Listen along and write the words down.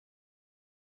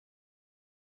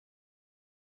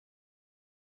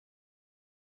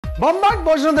ಬೊಂಬಾಟ್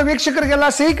ಭೋಜನದ ವೀಕ್ಷಕರಿಗೆಲ್ಲ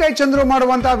ಸಿಹಿಕಾಯಿ ಚಂದ್ರು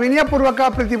ಮಾಡುವಂತಹ ವಿನಯಪೂರ್ವಕ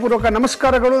ಪ್ರೀತಿಪೂರ್ವಕ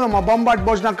ನಮಸ್ಕಾರಗಳು. ನಮ್ಮ ಬೊಂಬಾಟ್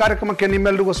ಭೋಜನ ಕಾರ್ಯಕ್ರಮಕ್ಕೆ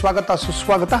ನಿಮ್ಮೆಲ್ಲರಿಗೂ ಸ್ವಾಗತ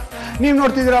ಸುಸ್ವಾಗತ. ನೀವು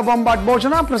ನೋಡ್ತಿದ್ದೀರಾ ಬೊಂಬಾಟ್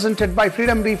ಭೋಜನ presented by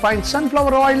freedom refined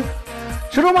sunflower oil.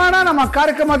 ಶುರು ಮಾಡೋಣ ನಮ್ಮ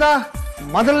ಕಾರ್ಯಕ್ರಮದ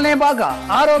ಮೊದಲನೇ ಭಾಗ,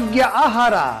 ಆರೋಗ್ಯ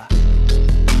ಆಹಾರ.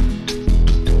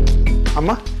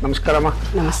 ಅಮ್ಮ ನಮಸ್ಕಾರಮ್ಮ.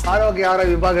 ಆರೋಗ್ಯ ಆಹಾರ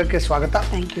ವಿಭಾಗಕ್ಕೆ ಸ್ವಾಗತ.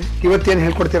 Thank you. ಇವತ್ತೇನು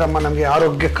ಹೇಳ್ಕೊಡ್ತೀರಮ್ಮ ನಮಗೆ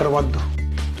ಆರೋಗ್ಯಕರವಾದ್ದು?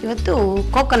 ಇವತ್ತು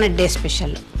ಕೋಕೋನಟ್ ಡೇ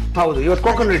ಸ್ಪೆಷಲ್. ಹೌದು, ಇವತ್ತು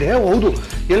ಕೋಕೋನಟ್ ಡೇ. ಹೌದು,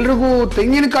 ಎಲ್ರಿಗೂ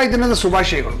ತೆಂಗಿನಕಾಯಿ ದಿನದ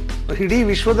ಶುಭಾಶಯಗಳು. ಇಡೀ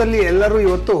ವಿಶ್ವದಲ್ಲಿ ಎಲ್ಲರೂ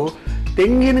ಇವತ್ತು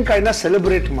ತೆಂಗಿನಕಾಯಿನ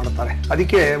ಸೆಲೆಬ್ರೇಟ್ ಮಾಡ್ತಾರೆ.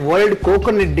 ಅದಕ್ಕೆ ವರ್ಲ್ಡ್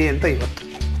ಕೋಕೋನಟ್ ಡೇ ಅಂತ ಇವತ್ತು.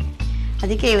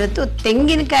 ಅದಕ್ಕೆ ಇವತ್ತು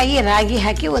ತೆಂಗಿನಕಾಯಿ ರಾಗಿ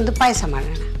ಹಾಕಿ ಒಂದು ಪಾಯಸ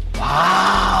ಮಾಡೋಣ.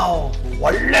 ವಾವ್,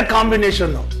 ಒಳ್ಳೆ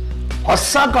ಕಾಂಬಿನೇಷನ್,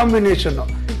 ಹೊಸ ಕಾಂಬಿನೇಷನ್.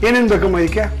 ಏನೇನ್ ಬೇಕಮ್ಮ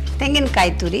ಇದಕ್ಕೆ?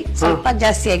 ತೆಂಗಿನಕಾಯಿ ತುರಿ ಸ್ವಲ್ಪ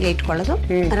ಜಾಸ್ತಿಯಾಗಿ ಇಟ್ಕೊಳ್ಳೋದು.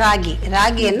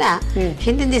 ರಾಗಿಯನ್ನ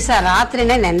ಹಿಂದಿನ ದಿವಸ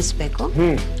ರಾತ್ರಿನೇ ನೆನೆಸ್ಬೇಕು.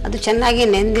 ಅದು ಚೆನ್ನಾಗಿ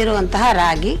ನೆಂದಿರುವಂತಹ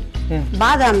ರಾಗಿ,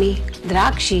 ಬಾದಾಮಿ,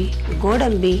 ದ್ರಾಕ್ಷಿ,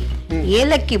 ಗೋಡಂಬಿ,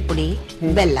 ಏಲಕ್ಕಿ ಪುಡಿ,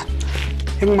 ಬೆಲ್ಲ.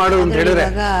 ಹೆಂಗ್ ಮಾಡೋದು ಅಂತ ಹೇಳಿದ್ರೆ,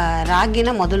 ಇವಾಗ ರಾಗಿನ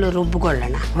ಮೊದಲು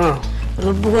ರುಬ್ಬಿಕೊಳ್ಳೋಣ.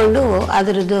 ರುಬ್ಬಿಕೊಂಡು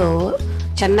ಅದರದ್ದು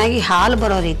ಚೆನ್ನಾಗಿ ಹಾಲು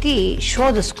ಬರೋ ರೀತಿ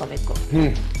ಶೋಧಿಸ್ಕೋಬೇಕು.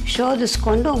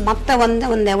 ಶೋಧಿಸ್ಕೊಂಡು ಮತ್ತೆ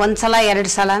ಒಂದ್ಸಲ 2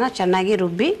 ಸಲನ ಚೆನ್ನಾಗಿ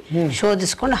ರುಬ್ಬಿ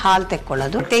ಶೋಧಿಸ್ಕೊಂಡು ಹಾಲು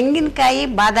ತೆಕ್ಕೊಳ್ಳೋದು. ತೆಂಗಿನಕಾಯಿ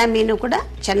ಬಾದಾಮಿನೂ ಕೂಡ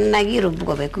ಚೆನ್ನಾಗಿ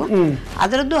ರುಬ್ಕೋಬೇಕು.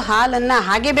 ಅದರದ್ದು ಹಾಲನ್ನ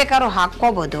ಹಾಗೆ ಬೇಕಾದ್ರೂ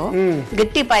ಹಾಕೋಬಹುದು,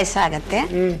 ಗಟ್ಟಿ ಪಾಯಸ ಆಗತ್ತೆ.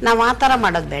 ನಾವ್ ಆ ತರ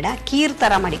ಮಾಡೋದು ಬೇಡ, ಕೀರ್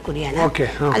ತರ ಮಾಡಿ ಕುಡಿಯೋಣ.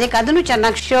 ಅದಕ್ಕೆ ಅದನ್ನು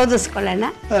ಚೆನ್ನಾಗಿ ಶೋಧಿಸ್ಕೊಳ್ಳೋಣ.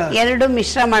 2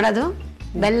 ಮಿಶ್ರ ಮಾಡೋದು,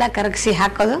 ಬೆಲ್ಲ ಕರಗಿಸಿ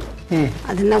ಹಾಕೋದು,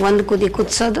 ಅದನ್ನ ಒಂದು ಕುದಿ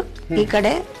ಕುದಿಸೋದು. ಈ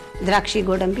ಕಡೆ ದ್ರಾಕ್ಷಿ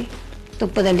ಗೋಡಂಬಿ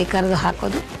ತುಪ್ಪದಲ್ಲಿ ಕರೆದು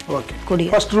ಹಾಕೋದು, ಕುಡಿ.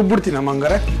 ಫಸ್ಟ್ ರುಬ್ಬಿಡ್ತೀನಿ ನಮ್ಮ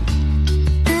ಹಂಗಾರೆ.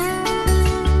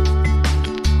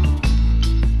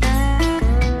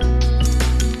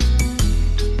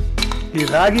 ಈ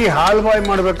ರಾಗಿ ಹಾಲು ಬಾಯ್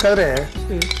ಮಾಡ್ಬೇಕಾದ್ರೆ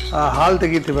ಹಾಲು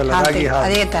ತೆಗಿತೀವಲ್ಲ, ರಾಗಿ ಹಾಲು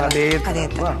ಅದೇ ತರ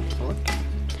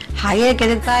ಹಾಗೆ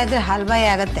ಕೆದಕ್ತಾ ಇದ್ರೆ ಹಾಲು ಬಾಯಿ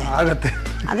ಆಗತ್ತೆ.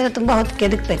 ಆದ್ರೆ ತುಂಬಾ ಹೊತ್ತು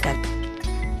ಕೆದಕ್ಬೇಕಾಗುತ್ತೆ.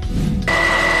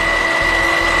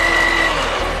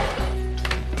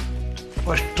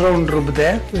 First round ರುಬ್ಬಿದೆ.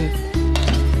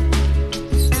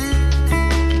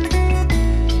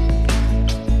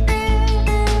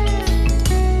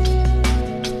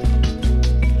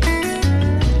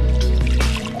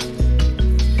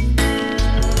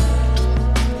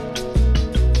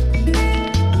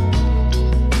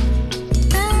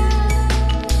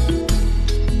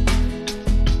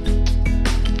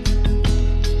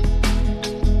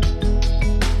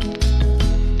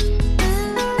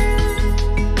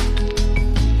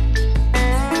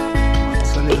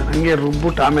 ಹಂಗೆ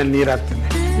ರುಬ್ಬಿಟ್ಟು ಆಮೇಲೆ ನೀರು ಹಾಕ್ತೀನಿ.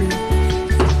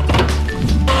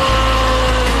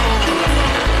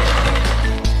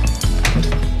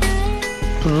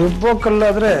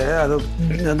 ರುಬ್ಬೋಕಲ್ಲಾದ್ರೆ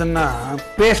ಅದನ್ನ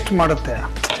ಪೇಸ್ಟ್ ಮಾಡುತ್ತೆ.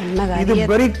 ಇದು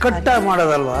ಬರೀ ಕಟ್ಟ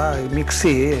ಮಾಡೋದಲ್ವಾ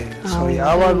ಮಿಕ್ಸಿ.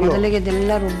 ಯಾವಾಗಲೂ ಮೊದಲಿಗೆ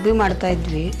ಇದೆಲ್ಲ ರುಬ್ಬಿ ಮಾಡ್ತಾ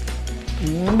ಇದ್ವಿ,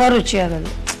 ತುಂಬಾ ರುಚಿ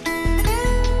ಆಗೋದು.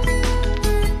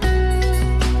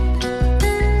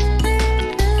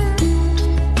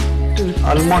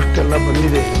 ಆಲ್ಮೋಸ್ಟ್ ಎಲ್ಲ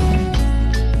ಬಂದಿದೆ.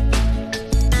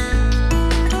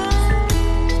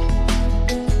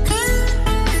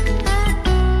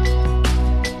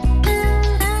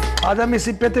 ಬಾದಾಮಿ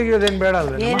ಸಿಪ್ಪೆ ತೆಗಿಯೋದೇನು ಬೇಡ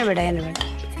ಅಲ್ವ? ಏನು ಬೇಡ,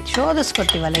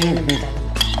 ಶೋಧಿಸ್ಕೊಟ್ಟಿವಲ್ಲ, ಏನು ಬೇಡ.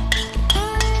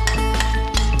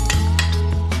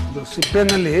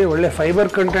 ಸಿಪ್ಪೆನಲ್ಲಿ ಒಳ್ಳೆ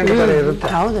ಫೈಬರ್ ಕಂಟೆಂಟ್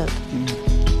ಇರುತ್ತೆ. ಹೌದು.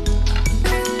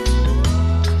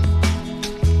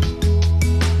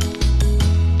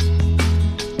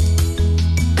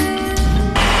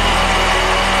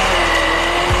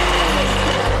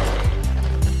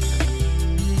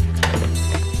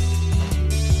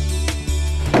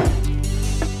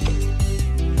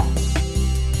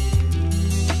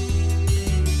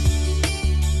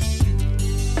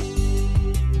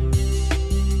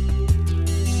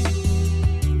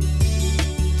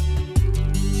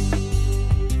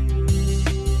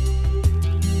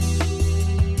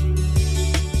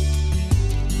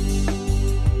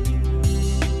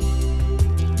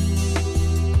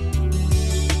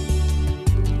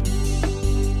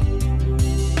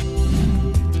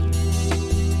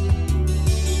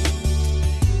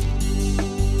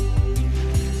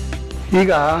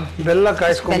 ಈಗ ಬೆಲ್ಲ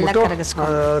ಕಾಯಿಸ್ಕೊಂಡ್ಬಿಟ್ಟು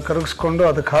ಕರಗಿಸ್ಕೊಂಡು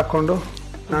ಅದಕ್ಕೆ ಹಾಕ್ಕೊಂಡು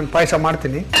ನಾನು ಪಾಯಸ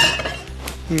ಮಾಡ್ತೀನಿ.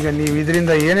 ಈಗ ನೀವು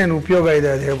ಇದರಿಂದ ಏನೇನು ಉಪಯೋಗ ಇದೆ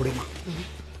ಅದು ಹೇಳ್ಬಿಡಿ.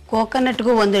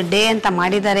 ಕೋಕೋನಟ್ಗೂ ಒಂದು ಡೇ ಅಂತ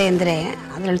ಮಾಡಿದ್ದಾರೆ ಅಂದರೆ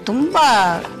ಅದರಲ್ಲಿ ತುಂಬ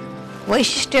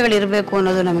ವೈಶಿಷ್ಟ್ಯಗಳಿರಬೇಕು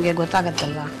ಅನ್ನೋದು ನಮಗೆ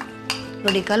ಗೊತ್ತಾಗತ್ತಲ್ವ.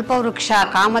 ನೋಡಿ, ಕಲ್ಪವೃಕ್ಷ,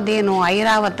 ಕಾಮಧೇನು,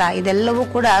 ಐರಾವತ ಇದೆಲ್ಲವೂ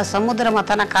ಕೂಡ ಸಮುದ್ರ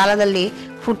ಮಥನ ಕಾಲದಲ್ಲಿ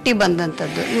ಹುಟ್ಟಿ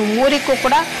ಬಂದಂಥದ್ದು. ಇವು 3ಕ್ಕೂ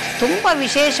ಕೂಡ ತುಂಬ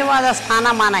ವಿಶೇಷವಾದ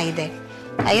ಸ್ಥಾನಮಾನ ಇದೆ.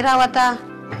 ಐರಾವತ,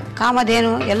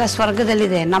 ಕಾಮಧೇನು ಎಲ್ಲ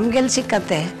ಸ್ವರ್ಗದಲ್ಲಿದೆ, ನಮಗೆಲ್ಲಿ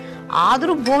ಸಿಕ್ಕತ್ತೆ.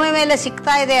 ಆದರೂ ಭೂಮಿ ಮೇಲೆ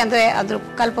ಸಿಗ್ತಾ ಇದೆ ಅಂದರೆ ಅದು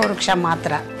ಕಲ್ಪವೃಕ್ಷ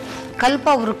ಮಾತ್ರ.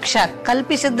 ಕಲ್ಪವೃಕ್ಷ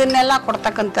ಕಲ್ಪಿಸಿದ್ದನ್ನೆಲ್ಲ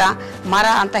ಕೊಡ್ತಕ್ಕಂಥ ಮರ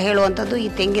ಅಂತ ಹೇಳುವಂಥದ್ದು ಈ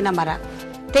ತೆಂಗಿನ ಮರ.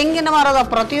 ತೆಂಗಿನ ಮರದ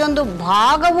ಪ್ರತಿಯೊಂದು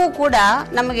ಭಾಗವೂ ಕೂಡ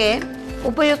ನಮಗೆ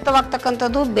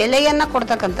ಉಪಯುಕ್ತವಾಗ್ತಕ್ಕಂಥದ್ದು, ಬೆಲೆಯನ್ನು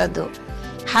ಕೊಡ್ತಕ್ಕಂಥದ್ದು.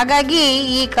 ಹಾಗಾಗಿ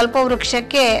ಈ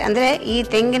ಕಲ್ಪವೃಕ್ಷಕ್ಕೆ ಅಂದರೆ ಈ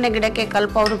ತೆಂಗಿನ ಗಿಡಕ್ಕೆ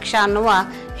ಕಲ್ಪವೃಕ್ಷ ಅನ್ನುವ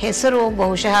ಹೆಸರು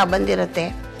ಬಹುಶಃ ಬಂದಿರುತ್ತೆ.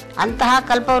 ಅಂತಹ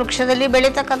ಕಲ್ಪವೃಕ್ಷದಲ್ಲಿ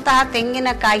ಬೆಳೀತಕ್ಕಂತಹ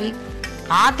ತೆಂಗಿನಕಾಯಿ,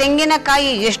 ಆ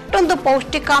ತೆಂಗಿನಕಾಯಿ ಎಷ್ಟೊಂದು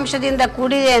ಪೌಷ್ಟಿಕಾಂಶದಿಂದ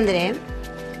ಕೂಡಿದೆ ಅಂದರೆ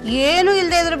ಏನೂ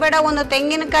ಇಲ್ಲದೆ ಇದ್ರೂ ಬೇಡ, ಒಂದು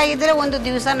ತೆಂಗಿನಕಾಯಿ ಇದ್ದರೆ ಒಂದು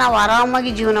ದಿವಸ ನಾವು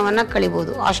ಆರಾಮಾಗಿ ಜೀವನವನ್ನು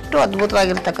ಕಳಿಬೋದು, ಅಷ್ಟು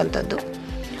ಅದ್ಭುತವಾಗಿರ್ತಕ್ಕಂಥದ್ದು.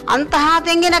 ಅಂತಹ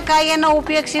ತೆಂಗಿನಕಾಯಿಯನ್ನು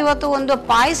ಉಪಯೋಗಿಸಿ ಇವತ್ತು ಒಂದು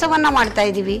ಪಾಯಸವನ್ನು ಮಾಡ್ತಾ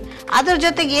ಇದ್ದೀವಿ. ಅದ್ರ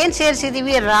ಜೊತೆಗೆ ಏನು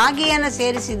ಸೇರಿಸಿದ್ದೀವಿ? ರಾಗಿಯನ್ನು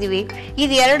ಸೇರಿಸಿದ್ದೀವಿ.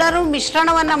 ಇದು ಎರಡರೂ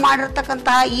ಮಿಶ್ರಣವನ್ನು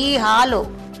ಮಾಡಿರ್ತಕ್ಕಂತಹ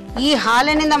ಈ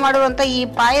ಹಾಲಿನಿಂದ ಮಾಡುವಂಥ ಈ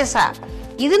ಪಾಯಸ,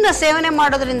 ಇದನ್ನು ಸೇವನೆ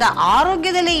ಮಾಡೋದ್ರಿಂದ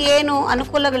ಆರೋಗ್ಯದಲ್ಲಿ ಏನು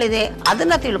ಅನುಕೂಲಗಳಿದೆ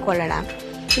ಅದನ್ನು ತಿಳ್ಕೊಳ್ಳೋಣ.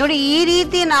 ನೋಡಿ, ಈ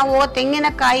ರೀತಿ ನಾವು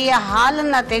ತೆಂಗಿನಕಾಯಿಯ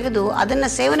ಹಾಲನ್ನು ತೆಗೆದು ಅದನ್ನು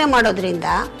ಸೇವನೆ ಮಾಡೋದ್ರಿಂದ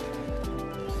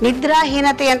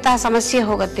ನಿದ್ರಾಹೀನತೆಯಂತಹ ಸಮಸ್ಯೆ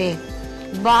ಹೋಗುತ್ತೆ.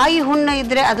 ಬಾಯಿ ಹುಣ್ಣು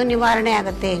ಇದ್ದರೆ ಅದು ನಿವಾರಣೆ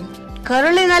ಆಗುತ್ತೆ.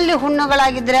 ಕರುಳಿನಲ್ಲಿ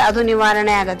ಹುಣ್ಣುಗಳಾಗಿದ್ದರೆ ಅದು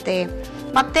ನಿವಾರಣೆ ಆಗುತ್ತೆ.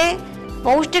 ಮತ್ತು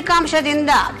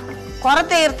ಪೌಷ್ಟಿಕಾಂಶದಿಂದ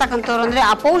ಕೊರತೆ ಇರ್ತಕ್ಕಂಥವ್ರು ಅಂದರೆ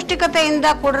ಅಪೌಷ್ಟಿಕತೆಯಿಂದ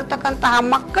ಕೂಡಿರ್ತಕ್ಕಂತಹ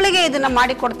ಮಕ್ಕಳಿಗೆ ಇದನ್ನು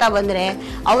ಮಾಡಿಕೊಡ್ತಾ ಬಂದರೆ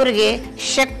ಅವರಿಗೆ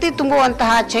ಶಕ್ತಿ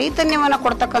ತುಂಬುವಂತಹ, ಚೈತನ್ಯವನ್ನು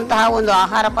ಕೊಡ್ತಕ್ಕಂತಹ ಒಂದು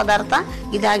ಆಹಾರ ಪದಾರ್ಥ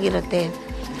ಇದಾಗಿರುತ್ತೆ.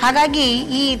 ಹಾಗಾಗಿ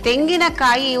ಈ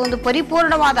ತೆಂಗಿನಕಾಯಿ ಒಂದು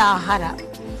ಪರಿಪೂರ್ಣವಾದ ಆಹಾರ.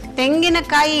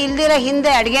 ತೆಂಗಿನಕಾಯಿ ಇಲ್ದಿರೋ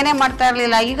ಹಿಂದೆ ಅಡುಗೆನೇ ಮಾಡ್ತಾ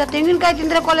ಇರಲಿಲ್ಲ. ಈಗ ತೆಂಗಿನಕಾಯಿ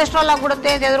ತಿಂದರೆ ಕೊಲೆಸ್ಟ್ರಾಲ್ ಆಗಿಬಿಡುತ್ತೆ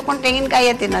ಅಂತ ಹೆದರ್ಕೊಂಡು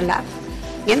ತೆಂಗಿನಕಾಯಿಯೇ ತಿನ್ನಲ್ಲ.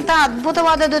 ಎಂಥ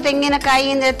ಅದ್ಭುತವಾದದ್ದು ತೆಂಗಿನಕಾಯಿ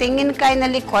ಅಂದರೆ,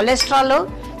 ತೆಂಗಿನಕಾಯಿನಲ್ಲಿ ಕೊಲೆಸ್ಟ್ರಾಲು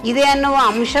ಇದೆ ಅನ್ನುವ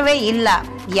ಅಂಶವೇ ಇಲ್ಲ.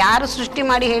 ಯಾರು ಸೃಷ್ಟಿ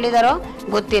ಮಾಡಿ ಹೇಳಿದಾರೋ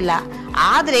ಗೊತ್ತಿಲ್ಲ.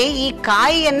 ಆದರೆ ಈ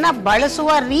ಕಾಯಿಯನ್ನು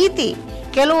ಬಳಸುವ ರೀತಿ,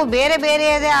 ಕೆಲವು ಬೇರೆ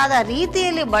ಬೇರೆಯದೇ ಆದ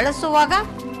ರೀತಿಯಲ್ಲಿ ಬಳಸುವಾಗ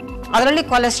ಅದರಲ್ಲಿ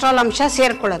ಕೊಲೆಸ್ಟ್ರಾಲ್ ಅಂಶ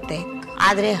ಸೇರಿಕೊಳ್ಳುತ್ತೆ.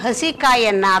 ಆದರೆ ಹಸಿ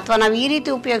ಕಾಯಿಯನ್ನು ಅಥವಾ ನಾವು ಈ ರೀತಿ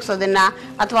ಉಪಯೋಗಿಸೋದನ್ನು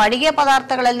ಅಥವಾ ಅಡುಗೆ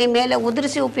ಪದಾರ್ಥಗಳಲ್ಲಿ ಮೇಲೆ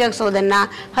ಉದುರಿಸಿ ಉಪಯೋಗಿಸೋದನ್ನು,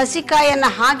 ಹಸಿ ಕಾಯಿಯನ್ನು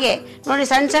ಹಾಗೆ ನೋಡಿ,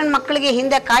 ಸಣ್ಣ ಸಣ್ಣ ಮಕ್ಕಳಿಗೆ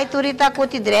ಹಿಂದೆ ಕಾಯಿ ತುರಿತಾ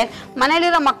ಕೂತಿದ್ರೆ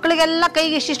ಮನೇಲಿರೋ ಮಕ್ಕಳಿಗೆಲ್ಲ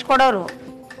ಕೈಗೆ ಇಷ್ಟಿಷ್ಟು ಕೊಡೋರು.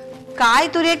 ಕಾಯಿ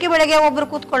ತುರಿಯೋಕ್ಕೆ ಬೆಳಗ್ಗೆ ಒಬ್ಬರು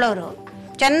ಕೂತ್ಕೊಳ್ಳೋರು.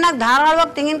 ಚೆನ್ನಾಗಿ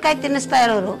ಧಾರಾಳವಾಗಿ ತೆಂಗಿನಕಾಯಿ ತಿನ್ನಿಸ್ತಾ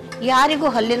ಇರೋರು. ಯಾರಿಗೂ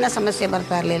ಹಲ್ಲಿನ ಸಮಸ್ಯೆ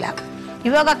ಬರ್ತಾ ಇರಲಿಲ್ಲ.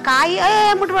 ಇವಾಗ ಕಾಯಿ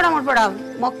ಮುಟ್ಬೇಡ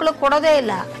ಮಕ್ಕಳು ಕೊಡೋದೇ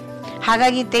ಇಲ್ಲ.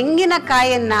 ಹಾಗಾಗಿ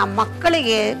ತೆಂಗಿನಕಾಯಿಯನ್ನು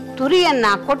ಮಕ್ಕಳಿಗೆ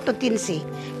ತುರಿಯನ್ನು ಕೊಟ್ಟು ತಿನ್ನಿಸಿ,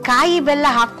 ಕಾಯಿ ಬೆಲ್ಲ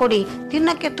ಹಾಕ್ಕೊಡಿ,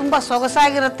 ತಿನ್ನೋಕ್ಕೆ ತುಂಬ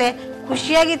ಸೊಗಸಾಗಿರುತ್ತೆ,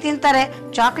 ಖುಷಿಯಾಗಿ ತಿಂತಾರೆ.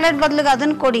 ಚಾಕ್ಲೇಟ್ ಬದಲಿಗೆ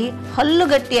ಅದನ್ನು ಕೊಡಿ, ಹಲ್ಲು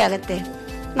ಗಟ್ಟಿಯಾಗುತ್ತೆ.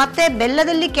 ಮತ್ತು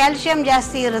ಬೆಲ್ಲದಲ್ಲಿ ಕ್ಯಾಲ್ಶಿಯಂ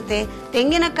ಜಾಸ್ತಿ ಇರುತ್ತೆ.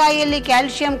 ತೆಂಗಿನಕಾಯಿಯಲ್ಲಿ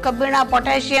ಕ್ಯಾಲ್ಶಿಯಂ, ಕಬ್ಬಿಣ,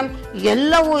 ಪೊಟ್ಯಾಷಿಯಂ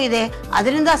ಎಲ್ಲವೂ ಇದೆ.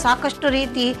 ಅದರಿಂದ ಸಾಕಷ್ಟು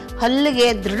ರೀತಿ ಹಲ್ಲಿಗೆ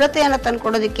ದೃಢತೆಯನ್ನು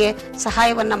ತಂದುಕೊಡೋದಕ್ಕೆ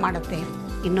ಸಹಾಯವನ್ನು ಮಾಡುತ್ತೆ.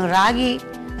 ಇನ್ನು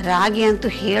ರಾಗಿ ಅಂತೂ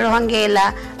ಹೇಳೋ ಹಾಗೆ ಇಲ್ಲ.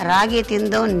 ರಾಗಿ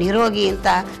ತಿಂದವನು ನಿರೋಗಿ ಅಂತ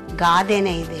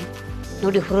ಗಾದೆನೇ ಇದೆ.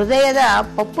 ನೋಡಿ, ಹೃದಯದ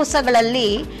ಪಪ್ಪುಸಗಳಲ್ಲಿ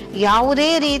ಯಾವುದೇ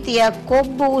ರೀತಿಯ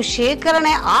ಕೊಬ್ಬು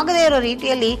ಶೇಖರಣೆ ಆಗದೇ ಇರೋ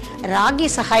ರೀತಿಯಲ್ಲಿ ರಾಗಿ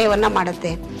ಸಹಾಯವನ್ನು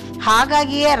ಮಾಡುತ್ತೆ.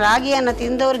 ಹಾಗಾಗಿಯೇ ರಾಗಿಯನ್ನು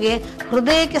ತಿಂದವ್ರಿಗೆ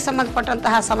ಹೃದಯಕ್ಕೆ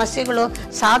ಸಂಬಂಧಪಟ್ಟಂತಹ ಸಮಸ್ಯೆಗಳು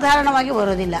ಸಾಧಾರಣವಾಗಿ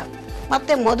ಬರೋದಿಲ್ಲ.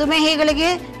 ಮತ್ತು ಮಧುಮೇಹಿಗಳಿಗೆ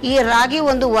ಈ ರಾಗಿ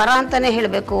ಒಂದು ವರ ಅಂತಲೇ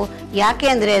ಹೇಳಬೇಕು. ಯಾಕೆ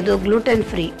ಅಂದರೆ ಅದು ಗ್ಲೂಟೆನ್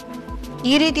ಫ್ರೀ.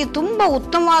 ಈ ರೀತಿ ತುಂಬ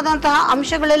ಉತ್ತಮವಾದಂತಹ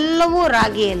ಅಂಶಗಳೆಲ್ಲವೂ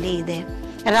ರಾಗಿಯಲ್ಲಿ ಇದೆ.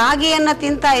 ರಾಗಿಯನ್ನು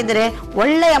ತಿಂತಾ ಇದ್ದರೆ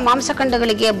ಒಳ್ಳೆಯ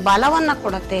ಮಾಂಸಖಂಡಗಳಿಗೆ ಬಲವನ್ನು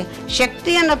ಕೊಡುತ್ತೆ,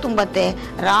 ಶಕ್ತಿಯನ್ನು ತುಂಬುತ್ತೆ.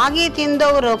 ರಾಗಿ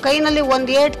ತಿಂದವರು ಕೈನಲ್ಲಿ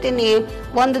ಒಂದು ಏಟು ತಿನ್ನಿ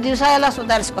ಒಂದು ದಿವಸ ಎಲ್ಲ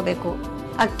ಸುಧಾರಿಸ್ಕೋಬೇಕು.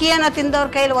 ಅಕ್ಕಿಯನ್ನು ತಿಂದವ್ರ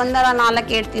ಕೈಲಿ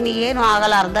 1-4 ಏಟು ತಿನ್ನಿ ಏನೂ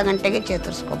ಆಗಲ್ಲ, ಅರ್ಧ ಗಂಟೆಗೆ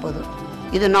ಚೇತರಿಸ್ಕೋಬೋದು.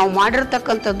 ಇದು ನಾವು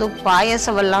ಮಾಡಿರ್ತಕ್ಕಂಥದ್ದು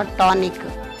ಪಾಯಸವಲ್ಲ, ಟಾನಿಕ್.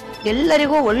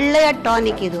 ಎಲ್ಲರಿಗೂ ಒಳ್ಳೆಯ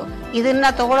ಟಾನಿಕ್ ಇದು. ಇದನ್ನು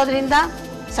ತಗೊಳ್ಳೋದ್ರಿಂದ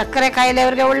ಸಕ್ಕರೆ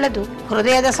ಕಾಯಿಲೆಯವ್ರಿಗೆ ಒಳ್ಳೆಯದು,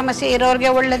 ಹೃದಯದ ಸಮಸ್ಯೆ ಇರೋರಿಗೆ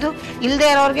ಒಳ್ಳೆಯದು, ಇಲ್ಲದೆ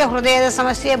ಇರೋರಿಗೆ ಹೃದಯದ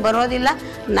ಸಮಸ್ಯೆ ಬರೋದಿಲ್ಲ.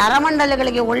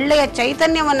 ನರಮಂಡಲಗಳಿಗೆ ಒಳ್ಳೆಯ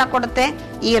ಚೈತನ್ಯವನ್ನು ಕೊಡುತ್ತೆ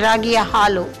ಈ ರಾಗಿಯ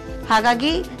ಹಾಲು.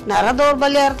 ಹಾಗಾಗಿ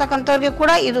ನರದೌರ್ಬಲ್ಯ ಇರ್ತಕ್ಕಂಥವ್ರಿಗೆ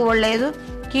ಕೂಡ ಇದು ಒಳ್ಳೆಯದು.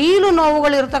 ಕೀಲು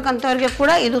ನೋವುಗಳು ಇರ್ತಕ್ಕಂಥವ್ರಿಗೆ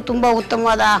ಕೂಡ ಇದು ತುಂಬ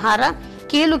ಉತ್ತಮವಾದ ಆಹಾರ.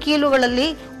 ಕೀಲುಗಳಲ್ಲಿ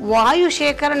ವಾಯು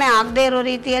ಶೇಖರಣೆ ಆಗದೇ ಇರೋ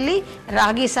ರೀತಿಯಲ್ಲಿ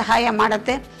ರಾಗಿ ಸಹಾಯ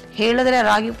ಮಾಡುತ್ತೆ. ಹೇಳಿದ್ರೆ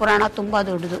ರಾಗಿ ಪುರಾಣ ತುಂಬ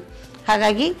ದೊಡ್ಡದು.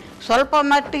 ಹಾಗಾಗಿ ಸ್ವಲ್ಪ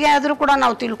ಮಟ್ಟಿಗೆ ಆದರೂ ಕೂಡ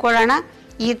ನಾವು ತಿಳ್ಕೊಳ್ಳೋಣ.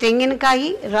 ಈ ತೆಂಗಿನಕಾಯಿ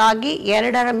ರಾಗಿ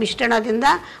ಎರಡರ ಮಿಶ್ರಣದಿಂದ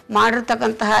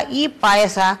ಮಾಡಿರ್ತಕ್ಕಂತಹ ಈ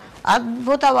ಪಾಯಸ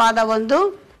ಅದ್ಭುತವಾದ ಒಂದು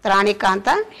ತ್ರಾಣಿಕ ಅಂತ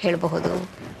ಹೇಳಬಹುದು.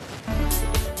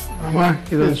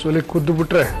 ಇದನ್ನು ಸೋಲಿ ಕುದ್ದು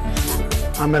ಬಿಟ್ರೆ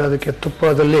ಆಮೇಲೆ ಅದಕ್ಕೆ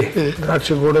ತುಪ್ಪದಲ್ಲಿ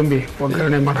ದ್ರಾಕ್ಷಿ ಗೋಡಂಬಿ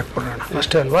ಒಗ್ಗರಣೆ ಮಾಡಕ್ ಬಿಡೋಣ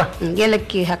ಅಷ್ಟೇ ಅಲ್ವಾ?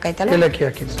 ಏಲಕ್ಕಿ ಹಾಕೈತಲ್ಲ, ಏಲಕ್ಕಿ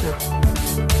ಹಾಕಿದ್ದೆ.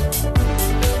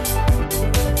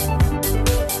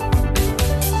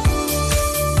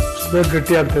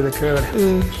 ಗಟ್ಟಿ ಆಗ್ತದೆ ಕೆಳಗಡೆ.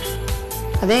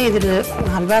 ಅದೇ ಇದ್ರ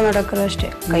ಹಲ್ವಾ ಮಾಡೋಕ್ರು ಅಷ್ಟೇ,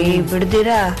 ಕೈ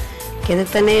ಬಿಡ್ದಿರ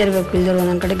ಕೆದಕ್ತಾನೆ ಇರಬೇಕು, ಇಲ್ದಿರ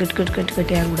ಒಂದೊಂದು ಕಡೆ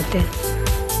ಗಟ್ಟಿ ಆಗ್ಬಿಡುತ್ತೆ.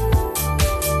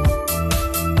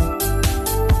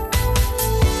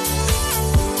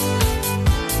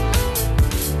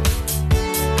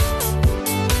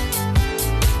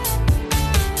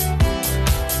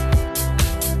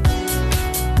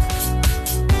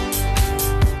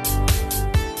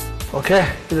 ಓಕೆ,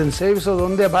 ಇದನ್ನು ಸೇವಿಸೋದು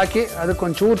ಒಂದೇ ಬಾಕಿ.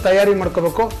 ಅದಕ್ಕೊಂಚೂರು ತಯಾರಿ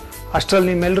ಮಾಡ್ಕೋಬೇಕು. ಅಷ್ಟರಲ್ಲಿ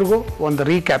ನಿಮ್ಮೆಲ್ರಿಗೂ ಒಂದು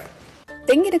ರೀಕ್ಯಾಪ್.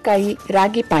 ತೆಂಗಿನಕಾಯಿ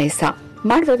ರಾಗಿ ಪಾಯಸ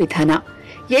ಮಾಡುವ ವಿಧಾನ: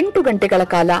 8 ಗಂಟೆಗಳ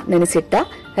ಕಾಲ ನೆನೆಸಿಟ್ಟ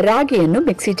ರಾಗಿಯನ್ನು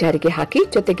ಮಿಕ್ಸಿ ಜಾರಿಗೆ ಹಾಕಿ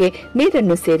ಜೊತೆಗೆ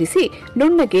ನೀರನ್ನು ಸೇರಿಸಿ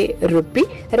ನುಣ್ಣಗೆ ರುಬ್ಬಿ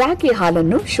ರಾಗಿ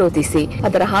ಹಾಲನ್ನು ಶೋಧಿಸಿ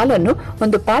ಅದರ ಹಾಲನ್ನು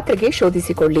ಒಂದು ಪಾತ್ರೆಗೆ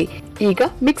ಶೋಧಿಸಿಕೊಳ್ಳಿ. ಈಗ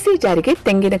ಮಿಕ್ಸಿ ಜಾರಿಗೆ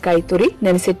ತೆಂಗಿನಕಾಯಿ ತುರಿ,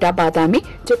 ನೆನೆಸಿಟ್ಟ ಬಾದಾಮಿ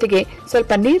ಜೊತೆಗೆ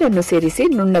ಸ್ವಲ್ಪ ನೀರನ್ನು ಸೇರಿಸಿ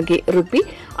ನುಣ್ಣಗೆ ರುಬ್ಬಿ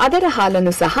ಅದರ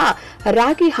ಹಾಲನ್ನು ಸಹ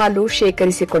ರಾಗಿ ಹಾಲು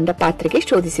ಶೇಖರಿಸಿಕೊಂಡ ಪಾತ್ರೆಗೆ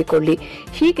ಶೋಧಿಸಿಕೊಳ್ಳಿ.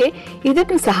 ಹೀಗೆ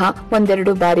ಇದನ್ನು ಸಹ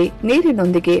ಒಂದೆರಡು ಬಾರಿ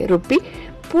ನೀರಿನೊಂದಿಗೆ ರುಬ್ಬಿ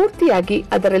ಪೂರ್ತಿಯಾಗಿ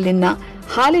ಅದರಲ್ಲಿನ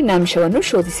ಹಾಲಿನ ಅಂಶವನ್ನು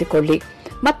ಶೋಧಿಸಿಕೊಳ್ಳಿ.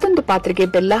 ಮತ್ತೊಂದು ಪಾತ್ರೆಗೆ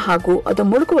ಬೆಲ್ಲ ಹಾಗೂ ಅದು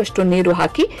ಮುಳುಗುವಷ್ಟು ನೀರು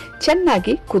ಹಾಕಿ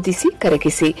ಚೆನ್ನಾಗಿ ಕುದಿಸಿ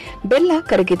ಕರಗಿಸಿ. ಬೆಲ್ಲ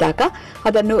ಕರಗಿದಾಗ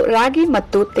ಅದನ್ನು ರಾಗಿ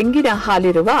ಮತ್ತು ತೆಂಗಿನ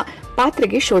ಹಾಲಿರುವ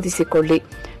ಪಾತ್ರೆಗೆ ಶೋಧಿಸಿಕೊಳ್ಳಿ.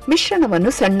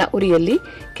 ಮಿಶ್ರಣವನ್ನು ಸಣ್ಣ ಉರಿಯಲ್ಲಿ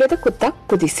ಕೆದಕುತ್ತಾ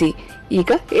ಕುದಿಸಿ.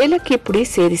 ಈಗ ಏಲಕ್ಕಿ ಪುಡಿ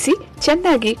ಸೇರಿಸಿ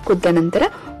ಚೆನ್ನಾಗಿ ಕುದ್ದ ನಂತರ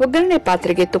ಒಗ್ಗರಣೆ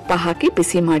ಪಾತ್ರೆಗೆ ತುಪ್ಪ ಹಾಕಿ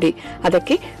ಬಿಸಿ ಮಾಡಿ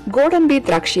ಅದಕ್ಕೆ ಗೋಡಂಬಿ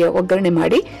ದ್ರಾಕ್ಷಿಯ ಒಗ್ಗರಣೆ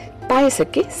ಮಾಡಿ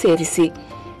ಪಾಯಸಕ್ಕೆ ಸೇರಿಸಿ.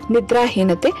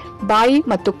 ನಿದ್ರಾಹೀನತೆ, ಬಾಯಿ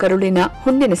ಮತ್ತು ಕರುಳಿನ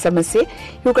ಹುಣ್ಣಿನ ಸಮಸ್ಯೆ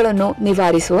ಇವುಗಳನ್ನು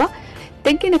ನಿವಾರಿಸುವ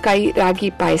ತೆಂಗಿನಕಾಯಿ ರಾಗಿ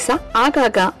ಪಾಯಸ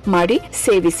ಆಗಾಗ ಮಾಡಿ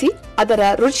ಸೇವಿಸಿ. ಅದರ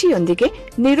ರುಚಿಯೊಂದಿಗೆ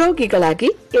ನಿರೋಗಿಗಳಾಗಿ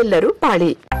ಎಲ್ಲರೂ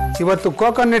ಬಾಳಿ. ಇವತ್ತು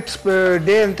ಕೋಕೋನಟ್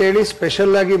ಡೇ ಅಂತ ಹೇಳಿ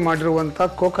ಸ್ಪೆಷಲ್ ಆಗಿ ಮಾಡಿರುವಂತ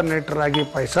ಕೋಕೋನಟ್ ರಾಗಿ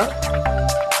ಪಾಯಸ.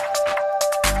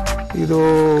 ಇದು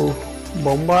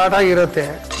ಬೊಂಬಾಟ ಇರುತ್ತೆ,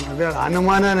 ಅದೇ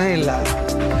ಅನುಮಾನನೇ ಇಲ್ಲ.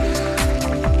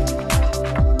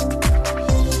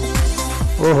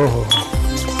 ಓಹೋ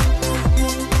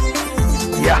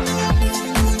ಯಾ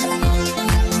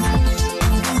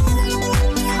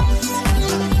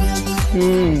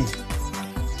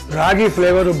ರಾಗಿ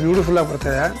ಫ್ಲೇವರು ಬ್ಯೂಟಿಫುಲ್ ಆಗಿ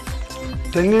ಬರ್ತದೆ,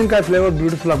 ತೆಂಗಿನಕಾಯಿ ಫ್ಲೇವರ್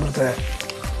ಬ್ಯೂಟಿಫುಲ್ ಆಗಿ ಬರ್ತದೆ.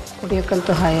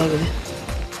 ಕುಡಿಯೋಕ್ಕಂತೂ ಹಾಯಾಗಿದೆ,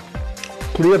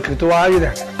 ಕುಡಿಯೋಕ್ಕೆ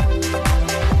ಹಿತವಾಗಿದೆ.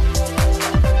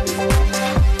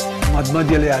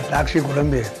 ಮಧ್ಯದಲ್ಲಿ ಆ ದ್ರಾಕ್ಷಿ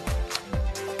ಗೋಡಂಬಿ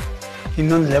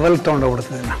ಇನ್ನೊಂದು ಲೆವೆಲ್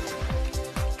ತೊಗೊಂಡೋಗ್ಬಿಡ್ತದೆ.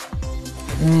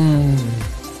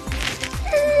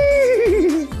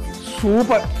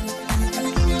 ಸೂಪರ್.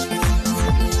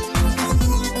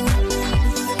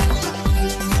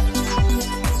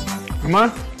 ಅಮ್ಮ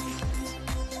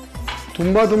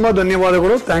ತುಂಬಾ ತುಂಬಾ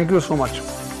ಧನ್ಯವಾದಗಳು. Thank you so much.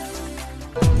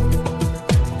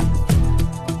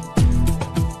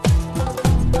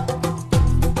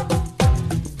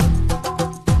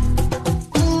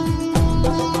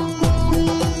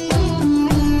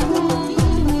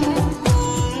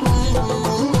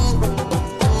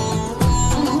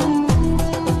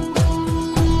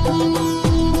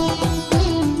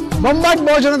 ಬೊಂಬಾಟ್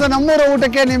ಭೋಜನದ ನಮ್ಮೂರ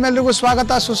ಊಟಕ್ಕೆ ನಿಮ್ಮೆಲ್ಲರಿಗೂ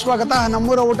ಸ್ವಾಗತ ಸುಸ್ವಾಗತ.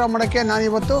 ನಮ್ಮೂರ ಊಟ ಮಾಡೋಕ್ಕೆ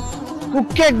ನಾನಿವತ್ತು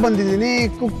ಕುಕ್ಕೆಗೆ ಬಂದಿದ್ದೀನಿ.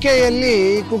 ಕುಕ್ಕೆಯಲ್ಲಿ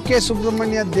ಕುಕ್ಕೆ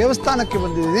ಸುಬ್ರಹ್ಮಣ್ಯ ದೇವಸ್ಥಾನಕ್ಕೆ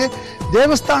ಬಂದಿದ್ದೀನಿ.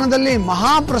 ದೇವಸ್ಥಾನದಲ್ಲಿ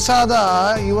ಮಹಾಪ್ರಸಾದ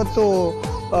ಇವತ್ತು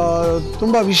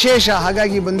ತುಂಬ ವಿಶೇಷ,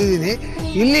 ಹಾಗಾಗಿ ಬಂದಿದ್ದೀನಿ.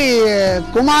 ಇಲ್ಲಿ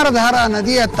ಕುಮಾರಧಾರ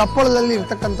ನದಿಯ ತಪ್ಪಳದಲ್ಲಿ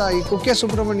ಇರ್ತಕ್ಕಂಥ ಈ ಕುಕ್ಕೆ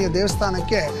ಸುಬ್ರಹ್ಮಣ್ಯ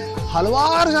ದೇವಸ್ಥಾನಕ್ಕೆ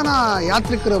ಹಲವಾರು ಜನ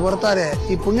ಯಾತ್ರಿಕರು ಬರ್ತಾರೆ.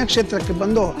 ಈ ಪುಣ್ಯಕ್ಷೇತ್ರಕ್ಕೆ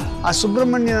ಬಂದು ಆ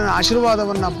ಸುಬ್ರಹ್ಮಣ್ಯನ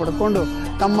ಆಶೀರ್ವಾದವನ್ನು ಪಡ್ಕೊಂಡು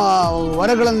ತಮ್ಮ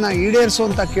ವರಗಳನ್ನು ಈಡೇರಿಸು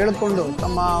ಅಂತ ಕೇಳಿಕೊಂಡು,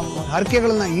 ತಮ್ಮ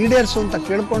ಹರಕೆಗಳನ್ನು ಈಡೇರಿಸು ಅಂತ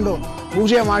ಕೇಳಿಕೊಂಡು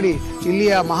ಪೂಜೆ ಮಾಡಿ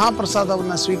ಇಲ್ಲಿಯ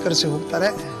ಮಹಾಪ್ರಸಾದವನ್ನು ಸ್ವೀಕರಿಸಿ ಹೋಗ್ತಾರೆ.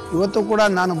 ಇವತ್ತು ಕೂಡ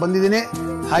ನಾನು ಬಂದಿದ್ದೀನಿ.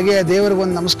 ಹಾಗೆ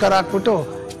ದೇವರಿಗೊಂದು ನಮಸ್ಕಾರ ಹಾಕ್ಬಿಟ್ಟು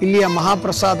ಇಲ್ಲಿಯ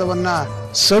ಮಹಾಪ್ರಸಾದವನ್ನು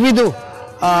ಸವಿದು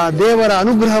ದೇವರ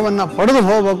ಅನುಗ್ರಹವನ್ನು ಪಡೆದು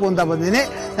ಹೋಗಬೇಕು ಅಂತ ಬಂದಿದ್ದೀನಿ.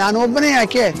 ನಾನು ಒಬ್ಬನೇ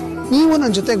ಯಾಕೆ, ನೀವು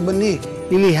ನನ್ನ ಜೊತೆಗೆ ಬನ್ನಿ,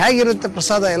 ಇಲ್ಲಿ ಹೇಗಿರುತ್ತೆ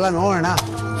ಪ್ರಸಾದ ಎಲ್ಲ ನೋಡೋಣ.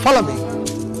 Follow me.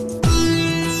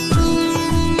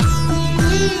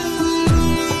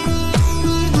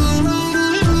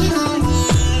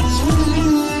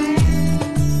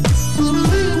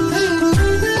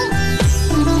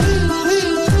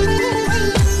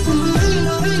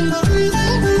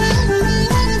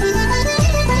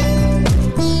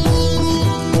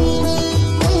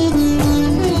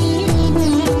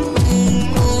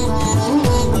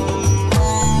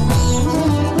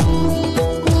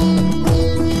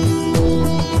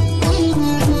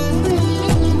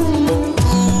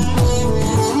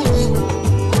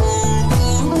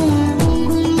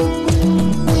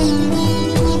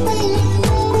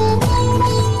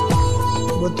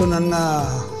 ನನ್ನ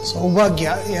ಸೌಭಾಗ್ಯ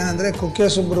ಏನಂದರೆ ಕುಕ್ಕೆ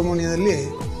ಸುಬ್ರಹ್ಮಣ್ಯದಲ್ಲಿ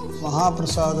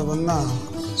ಮಹಾಪ್ರಸಾದವನ್ನು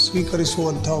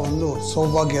ಸ್ವೀಕರಿಸುವಂಥ ಒಂದು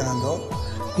ಸೌಭಾಗ್ಯ ನಂದು.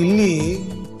 ಇಲ್ಲಿ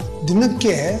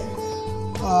ದಿನಕ್ಕೆ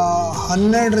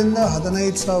 12,000ರಿಂದ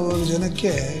 15,000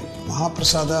 ಜನಕ್ಕೆ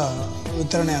ಮಹಾಪ್ರಸಾದ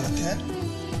ವಿತರಣೆ ಆಗುತ್ತೆ.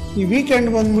 ಈ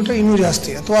ವೀಕೆಂಡ್ ಬಂದ್ಬಿಟ್ರೆ ಇನ್ನೂ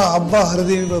ಜಾಸ್ತಿ, ಅಥವಾ ಹಬ್ಬ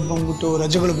ಹರಿದಿನಗಳು ಬಂದ್ಬಿಟ್ಟು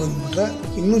ರಜೆಗಳು ಬಂದ್ಬಿಟ್ರೆ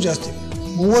ಇನ್ನೂ ಜಾಸ್ತಿ.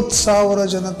 30,000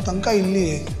 ಜನದ ತನಕ ಇಲ್ಲಿ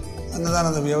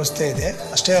ಅನ್ನದಾನದ ವ್ಯವಸ್ಥೆ ಇದೆ.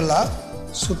 ಅಷ್ಟೇ ಅಲ್ಲ,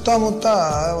 ಸುತ್ತಮುತ್ತ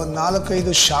ಒಂದು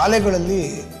 4-5 ಶಾಲೆಗಳಲ್ಲಿ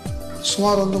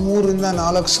ಸುಮಾರು ಒಂದು 3,000ರಿಂದ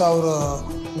 4,000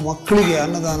 ಮಕ್ಕಳಿಗೆ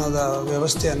ಅನ್ನದಾನದ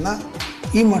ವ್ಯವಸ್ಥೆಯನ್ನು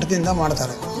ಈ ಮಠದಿಂದ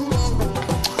ಮಾಡ್ತಾರೆ.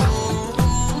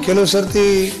 ಕೆಲವು ಸರ್ತಿ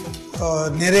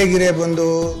ನೆರೆಗಿರೆ ಬಂದು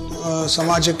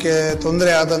ಸಮಾಜಕ್ಕೆ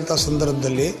ತೊಂದರೆ ಆದಂಥ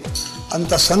ಸಂದರ್ಭದಲ್ಲಿ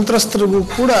ಅಂಥ ಸಂತ್ರಸ್ತರಿಗೂ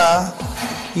ಕೂಡ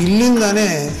ಇಲ್ಲಿಂದನೇ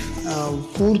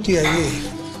ಪೂರ್ತಿಯಾಗಿ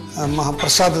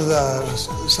ಮಹಾಪ್ರಸಾದದ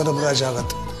ಸರಬರಾಜು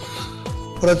ಆಗತ್ತೆ.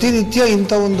 ಪ್ರತಿನಿತ್ಯ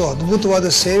ಇಂಥ ಒಂದು ಅದ್ಭುತವಾದ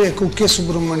ಸೇವೆ ಕುಕ್ಕೆ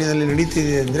ಸುಬ್ರಹ್ಮಣ್ಯದಲ್ಲಿ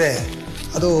ನಡೀತಿದೆ ಅಂದರೆ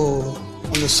ಅದು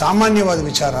ಒಂದು ಸಾಮಾನ್ಯವಾದ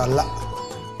ವಿಚಾರ ಅಲ್ಲ.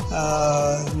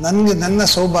 ನನ್ನ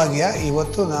ಸೌಭಾಗ್ಯ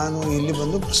ಇವತ್ತು ನಾನು ಇಲ್ಲಿ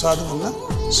ಬಂದು ಪ್ರಸಾದವನ್ನು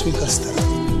ಸ್ವೀಕರಿಸ್ತೇನೆ.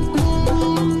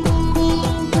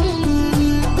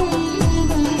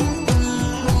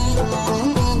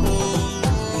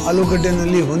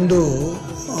 ಆಲೂಗಡ್ಡೆನಲ್ಲಿ ಒಂದು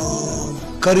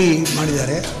ಕರಿ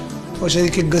ಮಾಡಿದ್ದಾರೆ, ಬಹುಶಃ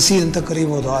ಇದಕ್ಕೆ ಗಸಿ ಅಂತ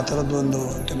ಕರಿಬೋದು, ಆ ಥರದ್ದು ಒಂದು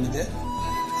ಐಟಮ್ ಇದೆ.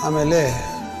 ಆಮೇಲೆ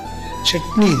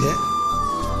ಚಟ್ನಿ ಇದೆ,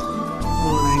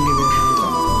 ನೋಡೋಣ ಹೆಂಗಿದೆ ಅಂತ.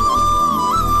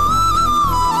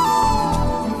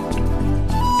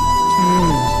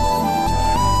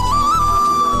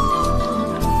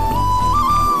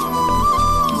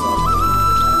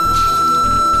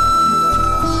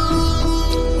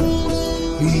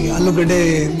 ಈ ಆಲೂಗಡ್ಡೆ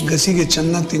ಗಸಿಗೆ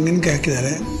ಚೆನ್ನಾಗಿ ತೆಂಗಿನಕಾಯಿ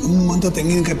ಹಾಕಿದ್ದಾರೆ, ಅಂತ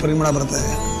ತೆಂಗಿನಕಾಯಿ ಪರಿಮಳ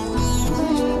ಬರ್ತದೆ.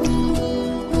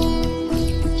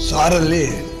 ಸಾರಲ್ಲಿ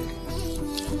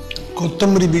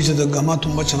ಕೊತ್ತಂಬರಿ ಬೀಜದ ಘಮ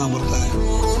ತುಂಬ ಚೆನ್ನಾಗಿ ಬರ್ತದೆ.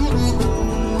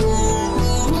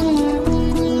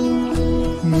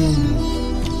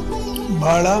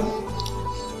 ಬಹಳ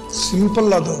ಸಿಂಪಲ್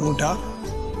ಆದ ಊಟ,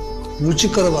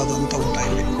 ರುಚಿಕರವಾದಂಥ ಊಟ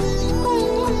ಇಲ್ಲಿ.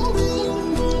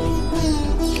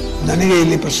 ನನಗೆ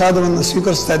ಇಲ್ಲಿ ಪ್ರಸಾದವನ್ನು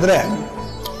ಸ್ವೀಕರಿಸ್ತಾ ಇದ್ರೆ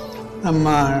ನಮ್ಮ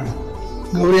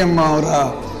ಗೌರಿಯಮ್ಮ ಅವರ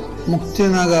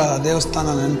ಮುಕ್ತಿನಾಗ ದೇವಸ್ಥಾನ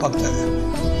ನೆನಪಾಗ್ತಾ ಇದೆ.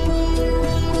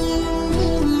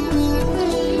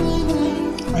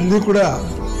 ಅಲ್ಲಿ ಕೂಡ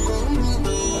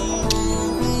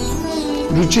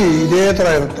ರುಚಿ ಇದೇ ಥರ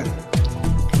ಇರುತ್ತೆ.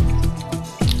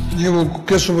 ನೀವು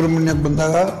ಕುಕ್ಕೆ ಸುಬ್ರಹ್ಮಣ್ಯಕ್ಕೆ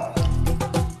ಬಂದಾಗ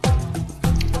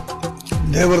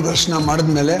ದೇವರ ದರ್ಶನ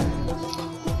ಮಾಡಿದ್ಮೇಲೆ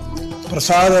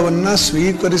ಪ್ರಸಾದವನ್ನು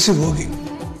ಸ್ವೀಕರಿಸಿ ಹೋಗಿ,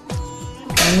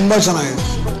 ತುಂಬ ಚೆನ್ನಾಗಿದೆ.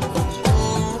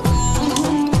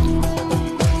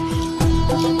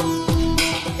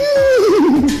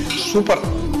 ಸೂಪರ್.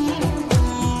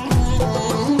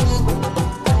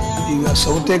 ಈಗ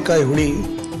ಸೌತೆಕಾಯಿ ಹುಳಿ,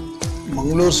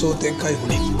 ಮಂಗಳೂರು ಸೌತೆಕಾಯಿ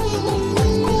ಹುಳಿ,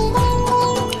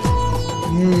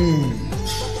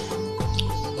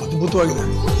 ಅದ್ಭುತವಾಗಿದೆ.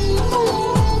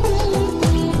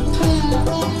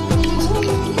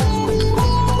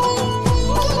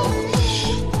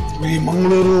 ಈ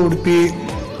ಮಂಗಳೂರು, ಉಡುಪಿ,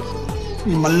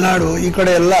 ಈ ಮಲೆನಾಡು ಈ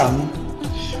ಕಡೆ ಎಲ್ಲ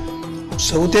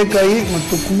ಸೌತೆಕಾಯಿ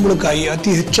ಮತ್ತು ಕುಂಬಳಕಾಯಿ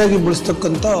ಅತಿ ಹೆಚ್ಚಾಗಿ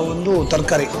ಬಳಸ್ತಕ್ಕಂಥ ಒಂದು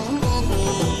ತರಕಾರಿ.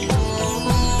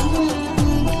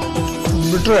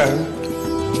 ಬಿಟ್ರೆ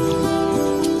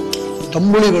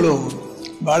ತಂಬುಳಿಗಳು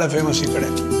ಬಹಳ ಫೇಮಸ್ ಈ ಕಡೆ.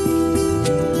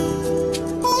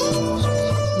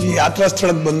 ಈ ಯಾತ್ರಾ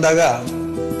ಸ್ಥಳಕ್ಕೆ ಬಂದಾಗ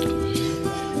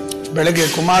ಬೆಳಗ್ಗೆ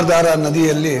ಕುಮಾರಧಾರ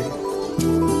ನದಿಯಲ್ಲಿ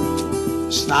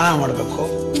ಸ್ನಾನ ಮಾಡಬೇಕು,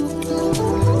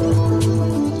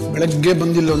 ಬೆಳಗ್ಗೆ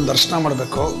ಬಂದಿಲ್ಲ ಒಂದು ದರ್ಶನ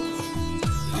ಮಾಡಬೇಕು.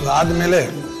 ಅದಾದಮೇಲೆ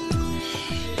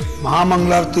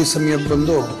ಮಹಾಮಂಗಳಾರತಿ ಸಮಯಕ್ಕೆ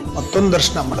ಬಂದು ಮತ್ತೊಂದು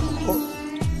ದರ್ಶನ ಮಾಡಬೇಕು.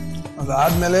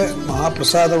 ಅದಾದಮೇಲೆ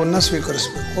ಮಹಾಪ್ರಸಾದವನ್ನು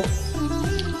ಸ್ವೀಕರಿಸಬೇಕು.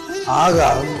 ಆಗ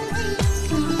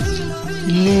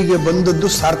ಇಲ್ಲಿಗೆ ಬಂದದ್ದು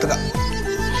ಸಾರ್ಥಕ.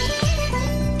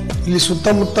 ಇಲ್ಲಿ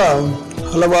ಸುತ್ತಮುತ್ತ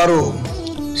ಹಲವಾರು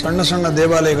ಸಣ್ಣ ಸಣ್ಣ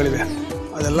ದೇವಾಲಯಗಳಿವೆ,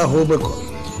 ಅದೆಲ್ಲ ಹೋಗಬೇಕು.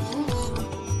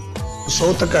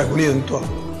 ಸೌತೆಕಾಯಿ ಹುಳಿ ಅಂತೂ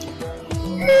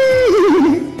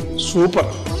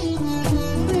ಸೂಪರ್.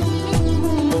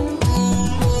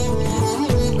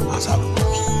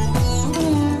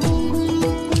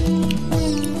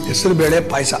 ಹೆಸರು ಬೇಳೆ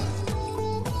ಪಾಯಸ,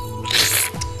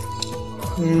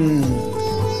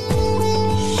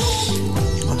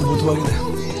 ಅದ್ಭುತವಾಗಿದೆ.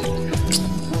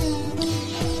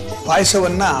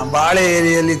 ಪಾಯಸವನ್ನ ಬಾಳೆ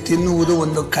ಎಲೆಯಲ್ಲಿ ತಿನ್ನುವುದು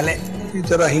ಒಂದು ಕಲೆ. ಈ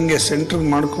ಥರ ಹಿಂಗೆ ಸೆಂಟ್ರ್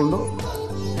ಮಾಡಿಕೊಂಡು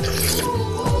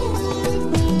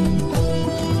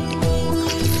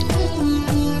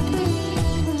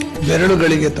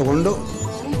ಬೆರಳುಗಳಿಗೆ ತಗೊಂಡು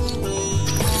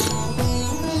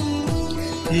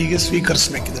ಹೀಗೆ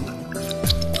ಸ್ವೀಕರಿಸ್ಬೇಕಿದನ್ನ.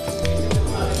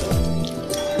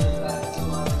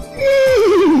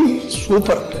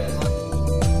 ಸೂಪರ್.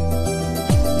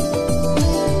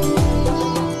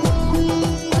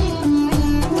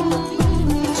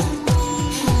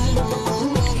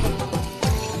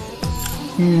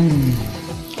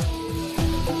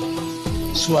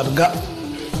 ಸ್ವರ್ಗ.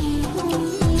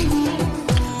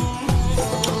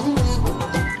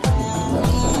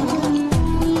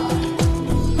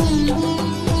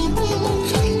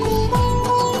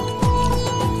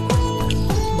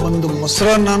 ಒಂದು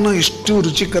ಮೊಸರನ್ನ ಇಷ್ಟು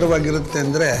ರುಚಿಕರವಾಗಿರುತ್ತೆ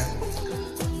ಅಂದರೆ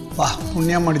ವಾಹ್,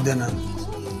 ಪುಣ್ಯ ಮಾಡಿದ್ದೆ ನಾನು.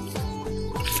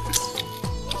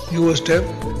 ನೀವು ಅಷ್ಟೇ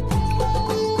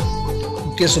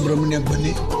ಕುಕ್ಕೆ ಸುಬ್ರಹ್ಮಣ್ಯಕ್ಕೆ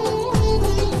ಬನ್ನಿ,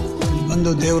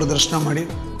 ಬಂದು ದೇವರ ದರ್ಶನ ಮಾಡಿ,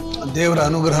 ದೇವರ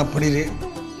ಅನುಗ್ರಹ ಪಡೀರಿ.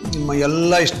 ನಿಮ್ಮ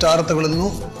ಎಲ್ಲ ಇಷ್ಟಾರ್ಥಗಳನ್ನು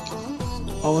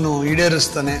ಅವನು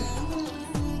ಈಡೇರಿಸ್ತಾನೆ,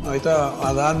 ಆಯಿತಾ.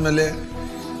 ಅದಾದಮೇಲೆ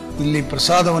ಇಲ್ಲಿ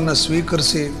ಪ್ರಸಾದವನ್ನು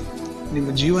ಸ್ವೀಕರಿಸಿ ನಿಮ್ಮ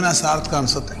ಜೀವನ ಸಾರ್ಥಕ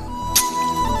ಅನ್ಸುತ್ತೆ.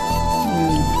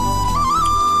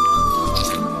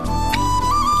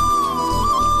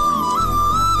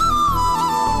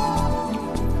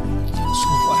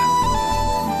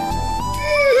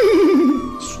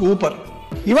 ಸೂಪರ್.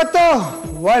 ಇವತ್ತು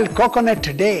ವರ್ಲ್ಡ್ ಕೋಕೋನಟ್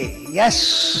ಡೇ. ಎಸ್,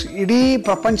 ಇಡೀ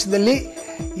ಪ್ರಪಂಚದಲ್ಲಿ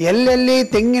ಎಲ್ಲೆಲ್ಲಿ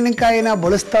ತೆಂಗಿನಕಾಯಿನ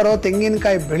ಬಳಸ್ತಾರೋ,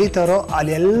 ತೆಂಗಿನಕಾಯಿ ಬೆಳೀತಾರೋ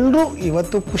ಅಲ್ಲೆಲ್ಲರೂ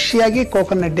ಇವತ್ತು ಖುಷಿಯಾಗಿ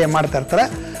ಕೋಕೋನಟ್ ಡೇ ಮಾಡ್ತಾ ಇರ್ತಾರೆ.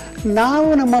 ನಾವು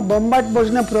ನಮ್ಮ ಬೊಂಬಾಟ್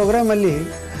ಭೋಜನ ಪ್ರೋಗ್ರಾಮಲ್ಲಿ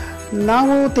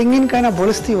ನಾವು ತೆಂಗಿನಕಾಯಿನ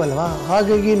ಬಳಸ್ತೀವಲ್ವಾ,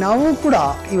 ಹಾಗಾಗಿ ನಾವು ಕೂಡ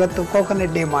ಇವತ್ತು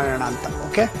ಕೋಕೋನಟ್ ಡೇ ಮಾಡೋಣ ಅಂತ.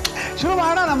 ಓಕೆ, ಶುರು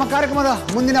ಮಾಡೋಣ ನಮ್ಮ ಕಾರ್ಯಕ್ರಮದ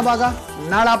ಮುಂದಿನ ಭಾಗ,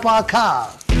 ನಳಪಾಕ.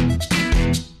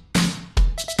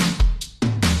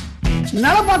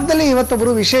 ನಳಪಾಕದಲ್ಲಿ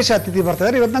ಇವತ್ತೊಬ್ಬರು ವಿಶೇಷ ಅತಿಥಿ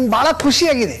ಬರ್ತಾರೆ. ಇವತ್ತು ನಂಗೆ ಭಾಳ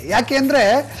ಖುಷಿಯಾಗಿದೆ. ಯಾಕೆ ಅಂದರೆ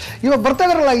ಇವಾಗ ಬರ್ತಾ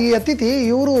ಇದಾರಲ್ಲ ಈ ಅತಿಥಿ,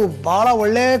 ಇವರು ಭಾಳ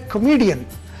ಒಳ್ಳೆ ಕಮಿಡಿಯನ್,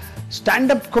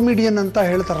 ಸ್ಟ್ಯಾಂಡಪ್ ಕಮಿಡಿಯನ್ ಅಂತ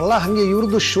ಹೇಳ್ತಾರಲ್ಲ, ಹಾಗೆ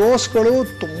ಇವ್ರದ್ದು ಶೋಸ್ಗಳು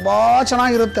ತುಂಬ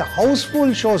ಚೆನ್ನಾಗಿರುತ್ತೆ.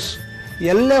 ಹೌಸ್ಫುಲ್ ಶೋಸ್,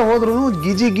 ಎಲ್ಲೇ ಹೋದ್ರೂ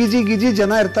ಗಿಜಿ ಗಿಜಿ ಗಿಜಿ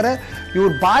ಜನ ಇರ್ತಾರೆ. ಇವ್ರು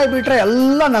ಬಾಯಿ ಬಿಟ್ಟರೆ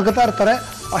ಎಲ್ಲ ನಗ್ತಾ ಇರ್ತಾರೆ,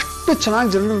 ಅಷ್ಟು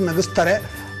ಚೆನ್ನಾಗಿ ಜನರು ನಗಿಸ್ತಾರೆ.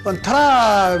 ಒಂಥರ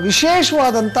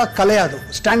ವಿಶೇಷವಾದಂಥ ಕಲೆ ಅದು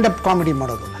ಸ್ಟ್ಯಾಂಡಪ್ ಕಾಮಿಡಿ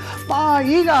ಮಾಡೋದು.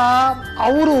 ಈಗ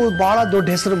ಅವರು ಭಾಳ ದೊಡ್ಡ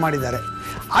ಹೆಸರು ಮಾಡಿದ್ದಾರೆ.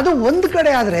 ಅದು ಒಂದು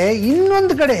ಕಡೆ ಆದರೆ,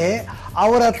 ಇನ್ನೊಂದು ಕಡೆ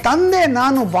ಅವರ ತಂದೆ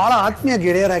ನಾನು ಭಾಳ ಆತ್ಮೀಯ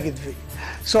ಗೆಳೆಯರಾಗಿದ್ವಿ.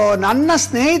 ಸೊ ನನ್ನ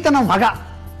ಸ್ನೇಹಿತನ ಮಗ,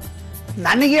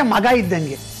 ನನಗೆ ಮಗ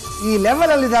ಇದ್ದಂಗೆ ಈ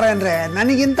ಲೆವೆಲಲ್ಲಿದ್ದಾರೆ ಅಂದರೆ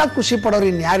ನನಗಿಂತ ಖುಷಿ ಪಡೋರು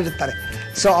ಇನ್ಯಾರಿರ್ತಾರೆ.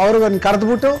 ಸೊ ಅವ್ರಿಗೊಂದು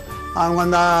ಕರೆದ್ಬಿಟ್ಟು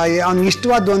ಅವ್ನಿಗೆ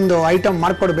ಇಷ್ಟವಾದ ಒಂದು ಐಟಮ್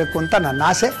ಮಾಡಿಕೊಡ್ಬೇಕು ಅಂತ ನನ್ನ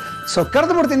ಆಸೆ. ಸೊ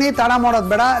ಕರೆದ್ಬಿಡ್ತೀನಿ, ತಡ ಮಾಡೋದು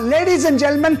ಬೇಡ. Ladies and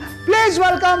gentlemen, please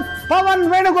welcome Pavan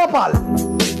Venugopal.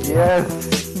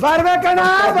 ಬರ್ಬೇಕಣ್ಣ,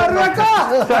 ಬರ್ಬೇಕು.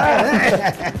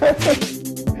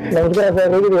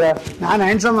 ನಾನು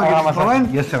ಹ್ಯಾಂಡ್ಸಮ್ ಪವನ್.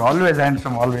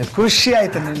 ಖುಷಿ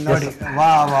ಆಯ್ತು ನಿನ್ನ ನೋಡಿ. ವಾ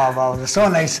ವಾ ವಾ, so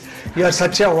nice. You are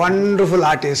such A wonderful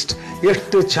artist.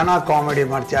 ಎಷ್ಟು ಚೆನ್ನಾಗಿ ಕಾಮಿಡಿ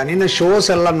ಮಾಡ್ತೀಯ. ನಿನ್ನ ಶೋಸ್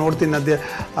ಎಲ್ಲ ನೋಡ್ತೀನಿ. ಅದೇ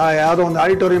ಯಾವುದೋ ಒಂದು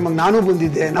ಆಡಿಟೋರಿಯಂ ನಾನು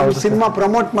ಬಂದಿದ್ದೆ. ನಾವು ಸಿನಿಮಾ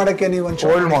ಪ್ರಮೋಟ್ ಮಾಡೋಕ್ಕೆ ನೀವು ಒಂದು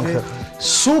ಶೋ,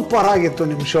 ಸೂಪರ್ ಆಗಿತ್ತು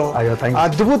ನಿಮ್ಮ ಶೋ.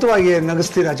 ಅದ್ಭುತವಾಗಿ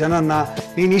ನಗಿಸ್ತೀರಾ ಜನನ್ನ.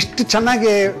 ನೀನು ಇಷ್ಟು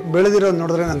ಚೆನ್ನಾಗಿ ಬೆಳೆದಿರೋದು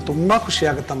ನೋಡಿದ್ರೆ ನಂಗೆ ತುಂಬಾ ಖುಷಿ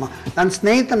ಆಗುತ್ತಮ್ಮ. ನನ್ನ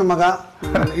ಸ್ನೇಹಿತನ ಮಗ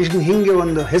ಹಿಂಗೆ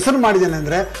ಒಂದು ಹೆಸರು ಮಾಡಿದ್ದೇನೆ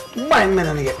ಅಂದ್ರೆ ತುಂಬಾ ಹೆಮ್ಮೆ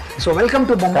ನನಗೆ. ಸೊ ವೆಲ್ಕಮ್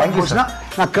ಟು ಬೊಂಬಾಟ್ ಭೋಜನ.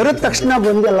 ನಾ ಕರೆದ ತಕ್ಷಣ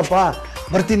ಬಂದಲ್ಲಪ್ಪ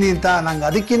ಬರ್ತೀನಿ ಅಂತ, ನಂಗೆ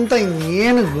ಅದಕ್ಕಿಂತ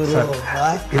ಇನ್ನೇನು ಗುರು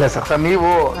ಇಲ್ಲ ಸರ್. ನೀವು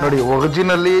ನೋಡಿ,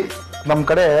 ಒರಿಜಿನಲಿ ನಮ್ಮ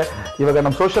ಕಡೆ ಇವಾಗ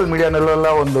ನಮ್ಮ ಸೋಷಿಯಲ್ ಮೀಡಿಯಾನಲ್ಲೆಲ್ಲ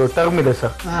ಒಂದು ಟರ್ಮ್ ಇದೆ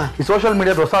ಸರ್. ಈ ಸೋಷಿಯಲ್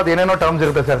ಮೀಡಿಯಾದ ಹೊಸದು ಏನೇನೋ ಟರ್ಮ್ಸ್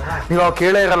ಇರುತ್ತೆ ಸರ್. ನೀವು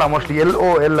ಕೇಳೇ ಇರಲ್ಲ ಮೋಸ್ಟ್ಲಿ.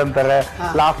 LOL ಅಂತಾರೆ,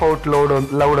 ಲಾಫ್ ಔಟ್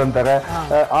ಲೌಡ್ ಅಂತಾರೆ.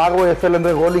 ROFL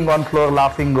ಅಂದ್ರೆ ರೋಲಿಂಗ್ ಆನ್ ಫ್ಲೋರ್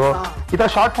ಲಾಫಿಂಗು. ಈ ತರ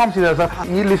ಶಾರ್ಟ್ ಫಾರ್ಮ್ಸ್ ಇದೆ ಸರ್.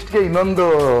 ಈ ಲಿಸ್ಟ್ಗೆ ಇನ್ನೊಂದು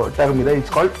ಟರ್ಮ್ ಇದೆ,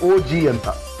 ಇಟ್ಸ್ ಕಾಲ್ಡ್ OG ಅಂತ.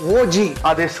 OG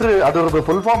ಅದ ಹೆಸರು, ಅದರದ್ದು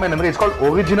ಫುಲ್ ಫಾರ್ಮ್ ಏನಂದ್ರೆ ಇಟ್ಸ್ ಕಾಲ್ಡ್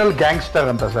ಒರಿಜಿನಲ್ ಗ್ಯಾಂಗ್ಸ್ಟರ್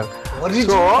ಅಂತ sir.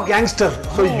 Gangster.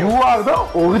 So you are the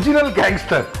original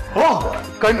gangster.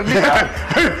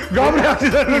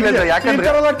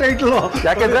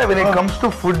 ಯಾಕೆಂದ್ರೆ when it comes to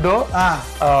food,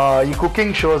 ಈ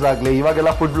ಕುಕಿಂಗ್ ಶೋಸ್ ಆಗ್ಲಿ,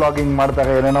 ಇವಾಗೆಲ್ಲ ಫುಡ್ ಬ್ಲಾಗಿಂಗ್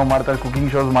ಮಾಡ್ತಾರೆ, ಏನೇನೋ ಮಾಡ್ತಾರೆ,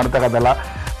 ಕುಕಿಂಗ್ ಶೋಸ್ ಮಾಡ್ತಾರೆ, ಅದೆಲ್ಲ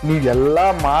ನೀವೆಲ್ಲ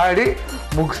ಮಾಡಿ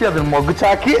ಮುಗಿಸಿ ಅದನ್ನ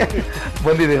ಮೊಗ್ಚಾಕಿ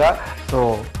ಬಂದಿದ್ದೀರಾ. So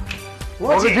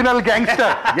original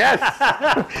gangster. ಎಸ್.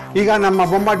 ಈಗ ನಮ್ಮ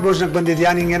ಬೊಂಬಾಟ್ ಭೋಜನಕ್ಕೆ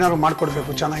ಬಂದಿದ್ಯಾ, ನಿಂಗೆ ಏನಾದ್ರು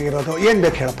ಮಾಡ್ಕೊಡ್ಬೇಕು ಚೆನ್ನಾಗಿರೋದು, ಏನ್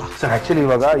ಬೇಕು ಹೇಳಪ್ಪ ಸರ್. ಆಕ್ಚುಲಿ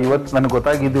ಇವತ್ತು ನನಗೆ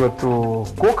ಗೊತ್ತಾಗಿದ್ದು, ಇವತ್ತು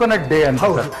ಕೋಕೋನಟ್ ಡೇ ಅಂತ.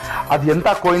 ಅದು ಎಂತ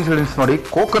ಕೋಇನ್ಸಿಡೆನ್ಸ್ ನೋಡಿ.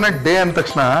 ಕೋಕೋನಟ್ ಡೇ ಅಂದ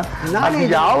ತಕ್ಷಣ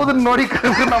ಯಾವ್ದನ್ನ ನೋಡಿ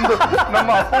ನಮ್ದು ನಮ್ಮ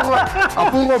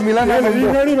ಅಪೂರ್ವ ಮಿಲನ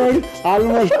ನೋಡಿ ನೋಡಿ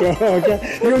ಆಲ್ಮೋಸ್ಟ್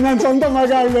ನನ್ನ ಸ್ವಂತ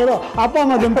ಮಗ ಅಲ್ಲೋರು ಅಪ್ಪ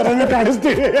ಅಮ್ಮ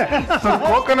ಕಾಣಿಸ್ತೀವಿ.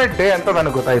 ಕೋಕೋನಟ್ ಡೇ ಅಂತ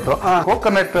ನನಗೆ ಗೊತ್ತಾಯ್ತು.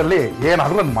 ಕೋಕೋನಟ್ ಅಲ್ಲಿ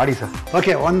ಏನಾದ್ರು ಒಂದು ಮಾಡಿ ಸರ್.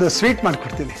 ಓಕೆ, ಒಂದು ಸ್ವೀಟ್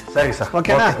ಮಾಡ್ಕೊಡ್ತೀನಿ. ಸರಿ ಸರ್.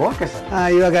 ಓಕೆನಾ?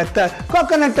 ಇವಾಗ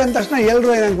ಕೋಕೋನಟ್ ಅಂದ ತಕ್ಷಣ ಎಲ್ಲರೂ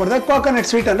ಏನ್ ಅನ್ಕೊಡ್ತಾರೆ, ಕೋಕೋನಟ್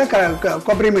ಸ್ವೀಟ್ ಅಂದ್ರೆ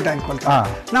ಕೊಬ್ಬರಿ ಮಿಠ ಅನ್ಕೊಳ್ತಾರೆ.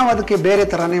 ನಾವು ಅದಕ್ಕೆ ಬೇರೆ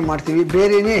ತರಾನೇ ಮಾಡ್ತೀವಿ,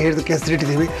 ಬೇರೆನೇ ಹೇಳೋದಕ್ಕೆ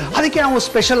ಹೆಸರಿಟ್ಟಿದ್ದೀವಿ. ಅದಕ್ಕೆ ನಾವು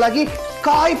ಸ್ಪೆಷಲ್ ಆಗಿ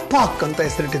ಕಾಯಿ ಪಾಕ್ ಅಂತ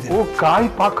ಹೆಸರಿಟ್ಟಿದ್ದೀವಿ. ಓ, ಕಾಯಿ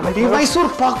ಪಾಕ್. ಈ ಮೈಸೂರು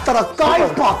ಪಾಕ್ ತರ ಕಾಯಿ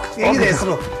ಪಾಕ್ ಹೇಗಿದೆ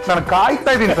ಹೆಸರು? ನಾನು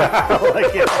ಕಾಯ್ತಾ ಇದ್ದೀನಿ ಸರ್.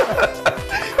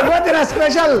 ಇವತ್ತಿನ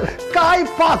ಸ್ಪೆಷಲ್ ಕಾಯಿ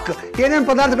ಪಾಕ್. ಏನೇನು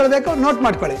ಪದಾರ್ಥಗಳು ಬೇಕು ನೋಟ್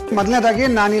ಮಾಡ್ಕೊಳ್ಳಿ. ಮೊದಲನೇದಾಗಿ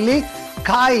ನಾನಿಲ್ಲಿ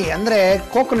ಕಾಯಿ ಅಂದ್ರೆ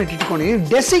ಕೋಕೋನಟ್ ಇಟ್ಕೊಂಡಿದ್ದೀನಿ.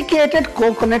 ಡೆಸಿಕೇಟೆಡ್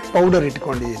ಕೋಕೋನಟ್ ಪೌಡರ್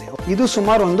ಇಟ್ಕೊಂಡಿದ್ದೀನಿ. ಇದು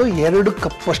ಸುಮಾರು ಒಂದು 2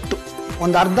 ಕಪ್ ಅಷ್ಟು.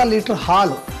 ಒಂದು ಅರ್ಧ ಲೀಟರ್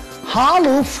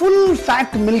ಹಾಲು ಫುಲ್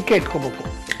ಫ್ಯಾಟ್ ಮಿಲ್ಕ್ ಇಟ್ಕೋಬೇಕು.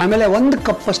 ಆಮೇಲೆ 1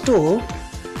 ಕಪ್ ಅಷ್ಟು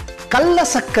ಕಲ್ಲ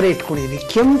ಸಕ್ಕರೆ ಇಟ್ಕೊಂಡಿದ್ದೀನಿ,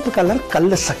 ಕೆಂಪು ಕಲರ್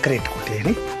ಕಲ್ಲ ಸಕ್ಕರೆ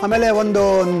ಇಟ್ಕೊಂಡಿದ್ದೀನಿ. ಆಮೇಲೆ ಒಂದು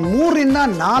 3 ರಿಂದ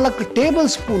 4 ಟೇಬಲ್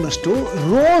ಸ್ಪೂನ್ ಅಷ್ಟು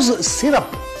ರೋಸ್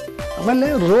ಸಿರಪ್, ಆಮೇಲೆ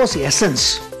ರೋಸ್ ಎಸೆನ್ಸ್.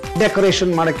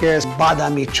 ಡೆಕೋರೇಷನ್ ಮಾಡೋಕ್ಕೆ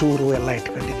ಬಾದಾಮಿ ಚೂರು ಎಲ್ಲ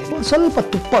ಇಟ್ಕೊಂಡಿದ್ದೀನಿ. ಸ್ವಲ್ಪ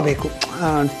ತುಪ್ಪ ಬೇಕು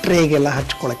ಟ್ರೇಗೆಲ್ಲ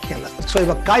ಹಚ್ಕೊಳ್ಳೋಕ್ಕೆ ಎಲ್ಲ. ಸೊ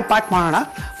ಇವಾಗ ಕಾಯಿ ಪಾಕ್ ಮಾಡೋಣ.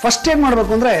 ಫಸ್ಟ್ ಏನು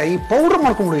ಮಾಡಬೇಕು ಅಂದರೆ ಈ ಪೌಡರ್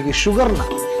ಮಾಡ್ಕೊಂಡ್ಬಿಡಿ, ಈ ಶುಗರ್ನ.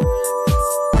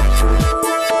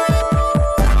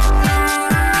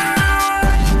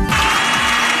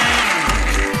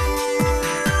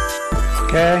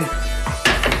 ಓಕೆ,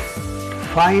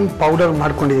 ಫೈನ್ ಪೌಡರ್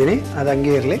ಮಾಡ್ಕೊಂಡಿದ್ದೀನಿ, ಅದು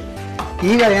ಹಂಗೆ ಇರಲಿ.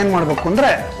 ಈಗ ಏನು ಮಾಡಬೇಕು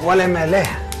ಅಂದರೆ ಒಲೆ ಮೇಲೆ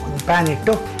ಒಂದು ಪ್ಯಾನ್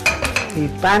ಇಟ್ಟು, ಈ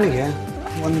ಪ್ಯಾನ್ಗೆ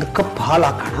 1 ಕಪ್ ಹಾಲು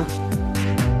ಹಾಕೋಣ.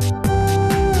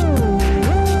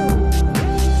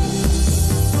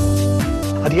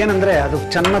 ಅದೇನಂದರೆ ಅದು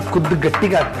ಚೆನ್ನಾಗಿ ಕುದ್ದು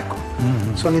ಗಟ್ಟಿಗೆ ಆಗಬೇಕು.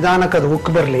 ಸೊ ನಿಧಾನಕ್ಕೆ ಅದು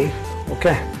ಉಕ್ಕು ಬರಲಿ.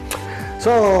 Okay.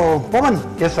 So Pavan.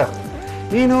 Yes sir.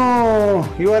 ನೀನು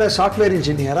you are A software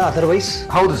engineer otherwise?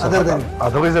 ಹೌದು ಸರ್.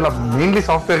 ಅದರ್ವೈಸ್ ಎಲ್ಲ ಮೇನ್ಲಿ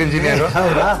ಸಾಫ್ಟ್ವೇರ್ ಇಂಜಿನಿಯರ್.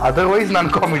 ಅದರ್ವೈಸ್ ನಾನು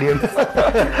ಕಾಮಿಡಿಯನ್.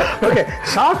 ಓಕೆ.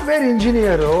 ಸಾಫ್ಟ್ವೇರ್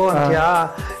ಇಂಜಿನಿಯರು ಅಂತ್ಯಾ,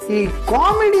 ಈ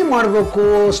ಕಾಮಿಡಿ ಮಾಡಬೇಕು,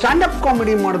 ಸ್ಟ್ಯಾಂಡಪ್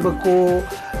ಕಾಮಿಡಿ ಮಾಡಬೇಕು,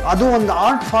 ಅದು ಒಂದು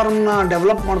ಆರ್ಟ್ ಫಾರ್ಮ್ನ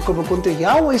ಡೆವಲಪ್ ಮಾಡ್ಕೋಬೇಕು ಅಂತ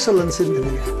ಯಾವ ವಯಸ್ಸಲ್ಲಿ ಅನ್ಸಿದ್ದು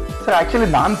ನಿಮಗೆ? ಸರ್ ಆ್ಯಕ್ಚುಲಿ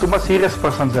ನಾನು ತುಂಬ ಸೀರಿಯಸ್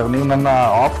ಪರ್ಸನ್ ಸರ್. ನೀವು ನನ್ನ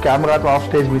ಆಫ್ ಕ್ಯಾಮ್ರಾ ಅಥವಾ ಆಫ್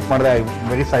ಸ್ಟೇಜ್ ಮೀಟ್ ಮಾಡಿದ್ರೆ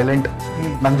ವೆರಿ ಸೈಲೆಂಟ್.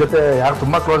 ನನ್ನ ಜೊತೆ ಯಾರು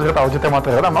ತುಂಬ ಕ್ಲೋಸ್ ಇರುತ್ತೆ ಅವ್ರ ಜೊತೆ ಮಾತ್ರ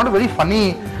ಇರೋದು. Not very Ghani.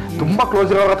 ತುಂಬ ಕ್ಲೋಸ್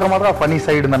ಇರೋರ ಹತ್ರ ಮಾತ್ರ ಫನಿ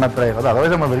ಸೈಡ್ ನನ್ನ ಹತ್ರ ಇರೋದು.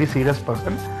 Otherwise I very serious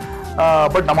person.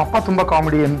 But ನಮ್ಮಪ್ಪ ತುಂಬ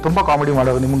ಕಾಮಿಡಿ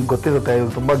ಮಾಡೋರು. ನಿಮ್ಗೆ ಗೊತ್ತಿರುತ್ತೆ,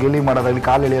 ಇವ್ರು ತುಂಬ ಗೇಲಿ ಮಾಡೋದಾಗಲಿ,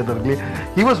 ಕಾಲು ಎಳೆಯೋದಾಗಲಿ,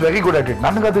 he was very good at it.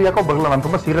 ನನಗದು ಯಾಕೋ ಬರಲ್ಲ, ನಾನು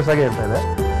ತುಂಬ ಸೀರಿಯಸ್ ಆಗೇ ಇರ್ತಾ ಇದೆ.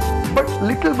 But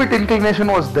little bit inclination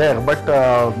was there. But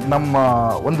ನಮ್ಮ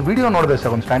ಒಂದು ವಿಡಿಯೋ ನೋಡಿದೆ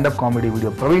ಸರ್, ಒಂದು stand up comedy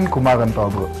video. Praveen Kumar ಅಂತ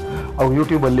ಒಬ್ರು, ಅವ್ರು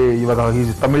ಯೂಟ್ಯೂಬಲ್ಲಿ ಇವಾಗ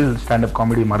ತಮಿಳ್ ಸ್ಟ್ಯಾಂಡಪ್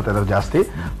ಕಾಮಿಡಿ ಮಾಡ್ತಾ ಇದ್ದಾರೆ ಜಾಸ್ತಿ.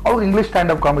 ಅವ್ರು ಇಂಗ್ಲೀಷ್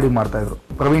ಸ್ಟ್ಯಾಂಡಪ್ ಕಾಮಿಡಿ ಮಾಡ್ತಾಯಿದ್ರು,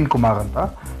 ಪ್ರವೀಣ್ ಕುಮಾರ್ ಅಂತ.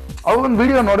 ಅವ್ರೊಂದು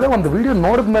ವಿಡಿಯೋ ನೋಡಿದೆ. ಒಂದು ವಿಡಿಯೋ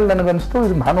ನೋಡಿದ್ಮೇಲೆ ನನಗನ್ನಿಸ್ತು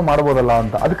ಇದು ನಾನು ಮಾಡ್ಬೋದಲ್ಲ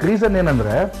ಅಂತ. ಅದಕ್ಕೆ ರೀಸನ್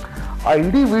ಏನಂದರೆ, ಆ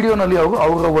ಇಡೀ ವಿಡಿಯೋನಲ್ಲಿ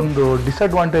ಅವರ ಒಂದು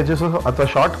ಡಿಸ್ಅಡ್ವಾಂಟೇಜಸ್ ಅಥವಾ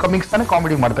ಶಾರ್ಟ್ ಕಮಿಂಗ್ಸ್ ತಾನೇ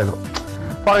ಕಾಮಿಡಿ ಮಾಡ್ತಾಯಿದ್ರು.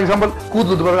 ಫಾರ್ ಎಕ್ಸಾಂಪಲ್,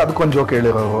 ಕೂದಲುದ್ವಾಗ ಅದಕ್ಕೊಂದು ಜೋಕ್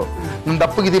ಹೇಳಿರೋರು, ನನ್ನ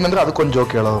ದಪ್ಪಗಿದ್ದೀನಿ ಅಂದರೆ ಅದಕ್ಕೊಂದು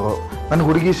ಜೋಕ್ ಹೇಳೋರು, ನನ್ನ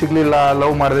ಹುಡುಗಿ ಸಿಗಲಿಲ್ಲ,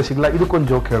 ಲವ್ ಮಾಡಿದ್ರೆ ಸಿಗಲ್ಲ, ಇದಕ್ಕೊಂದು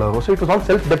ಜೋಕ್ ಹೇಳೋರು. So it was all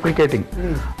self ಡೆಪ್ರಿಕೇಟಿಂಗ್.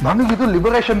 ನನಗಿದು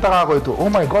ಲಿಬರೇಷನ್ ಥರ ಆಗೋಯ್ತು. ಓ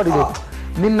ಮೈ ಗಾಡ್, ಇದು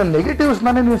ನಿನ್ನ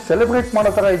ನೆಗೆಟಿವ್ಸ್ನೇ ನೀವು ಸೆಲೆಬ್ರೇಟ್ ಮಾಡೋ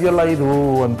ಥರ ಇದೆಯಲ್ಲ ಇದು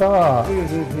ಅಂತ.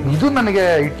 ಇದು ನನಗೆ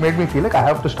it made me feel like I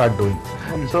have to start doing.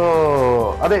 So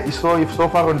ಅದೇ ಸೋ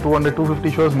ಫಾರ್ ಒಂದು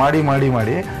 200-250 ಶೋಸ್ ಮಾಡಿ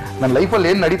ನನ್ನ ಲೈಫಲ್ಲಿ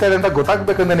ಏನು ನಡೀತಾ ಇದೆ ಅಂತ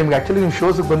ಗೊತ್ತಾಗಬೇಕಂದ್ರೆ ನಿಮ್ಗೆ ಆ್ಯಕ್ಚುಲಿ ನಿಮ್ಮ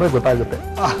ಶೋಸ್ಗೆ ಬಂದರೆ ಗೊತ್ತಾಗುತ್ತೆ.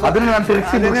 ಅದನ್ನ ನಾನು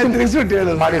ತಿರುಗಿಸಿ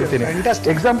ಮಾಡಿರ್ತೀನಿ.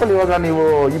 ಎಕ್ಸಾಂಪಲ್, ಇವಾಗ ನೀವು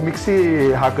ಈ ಮಿಕ್ಸಿ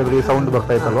ಹಾಕಿದ್ರಿ, ಸೌಂಡ್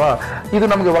ಬರ್ತಾ ಇತ್ತಲ್ವಾ, ಇದು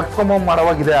ನಮಗೆ ವರ್ಕ್ ಫ್ರಮ್ ಹೋಮ್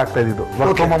ಮಾಡೋವಾಗ ಇದೇ ಆಗ್ತಾ ಇದ್ದು.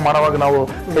 ವರ್ಕ್ ಫ್ರಮ್ ಹೋಮ್ ಮಾಡೋವಾಗ ನಾವು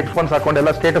ಹೆಡ್ಫೋನ್ಸ್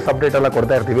ಹಾಕೊಂಡೆಲ್ಲ ಸ್ಟೇಟಸ್ ಅಪ್ಡೇಟ್ ಎಲ್ಲ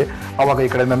ಕೊಡ್ತಾ ಇರ್ತೀವಿ. ಅವಾಗ ಈ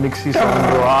ಕಡೆಯಿಂದ ಮಿಕ್ಸಿ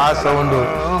ಸೌಂಡು, ಆ ಸೌಂಡು,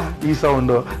 ಈ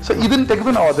ಸೌಂಡು. ಸೊ ಇದನ್ನ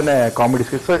ತೆಗೆದು ನಾವು ಅದನ್ನೇ ಕಾಮಿಡಿ.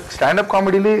 ಸೊ ಸ್ಟ್ಯಾಂಡಪ್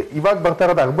ಕಾಮಿಡಿಲಿ ಇವಾಗ ಬರ್ತಾ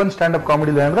ಇರೋದು ಅರ್ಬನ್ ಸ್ಟ್ಯಾಂಡಪ್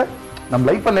ಕಾಮಿಡಿಲಿ ಅಂದರೆ ನಮ್ಮ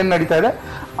ಲೈಫಲ್ಲಿ ಏನು ನಡೀತಾ ಇದೆ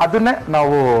ಅದನ್ನೇ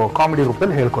ನಾವು ಕಾಮಿಡಿ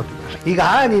ರೂಪದಲ್ಲಿ ಹೇಳ್ಕೊತೀವಿ. ಈಗ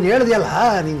ನೀನು ಹೇಳಿದೆಯಲ್ಲ,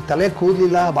 ನೀನು ತಲೆ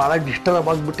ಕೂದಲಿಲ್ಲ, ಭಾಳ ಡಿಸ್ಟರ್ಬ್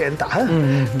ಆಗಿಬಿಟ್ಟೆ ಅಂತ.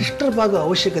 ಡಿಸ್ಟರ್ಬ್ ಆಗೋ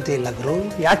ಅವಶ್ಯಕತೆ ಇಲ್ಲ ಗುರು.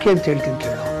 ಯಾಕೆ ಅಂತ ಹೇಳ್ತೀನಿ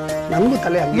ಕೇಳು. ನನಗೂ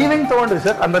ತಲೆ ನೀವ್ ಹೆಂಗ್ ತಗೊಂಡ್ರಿ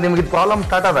ಸರ್? ಅಂದ್ರೆ ನಿಮ್ಗೆ ಪ್ರಾಬ್ಲಮ್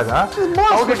ಸ್ಟಾರ್ಟ್ ಆದಾಗ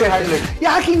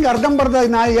ಯಾಕೆ ಹಿಂಗೆ ಅರ್ಧಂಬರ್ಧ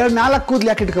 4 ಕೂದಲು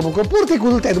ಯಾಕೆ ಇಟ್ಕೋಬೇಕು? ಪೂರ್ತಿ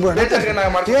ಕೂದಲು ತೆಗೆದ್ಬಿಡೋಣ,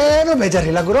 ಏನು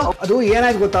ಬೇಜಾರಿಲ್ಲ ಗುರು. ಅದು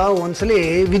ಏನಾಯ್ತು ಗೊತ್ತಾ, ಒಂದ್ಸಲಿ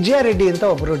ವಿಜಯ ರೆಡ್ಡಿ ಅಂತ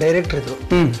ಒಬ್ರು ಡೈರೆಕ್ಟರ್ ಇದ್ರು.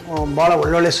 ಬಹಳ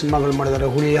ಒಳ್ಳೊಳ್ಳೆ ಸಿನಿಮಾಗಳು ಮಾಡಿದ್ದಾರೆ.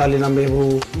 ಹುಲಿ, ಹಾಲಿನ ಮೇವು,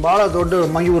 ಬಹಳ ದೊಡ್ಡ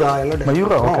ಮಯೂರ ಎಲ್ಲ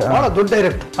ಬಹಳ ದೊಡ್ಡ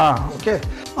ಡೈರೆಕ್ಟರ್. ಓಕೆ.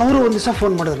 ಅವರು ಒಂದು ದಿವಸ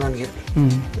ಫೋನ್ ಮಾಡಿದ್ರು ನನಗೆ,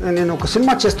 నేను ఒక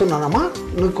సినిమా చేస్తున్నానమ్మా,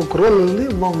 నీకు ఒక రోల్ ఉంది,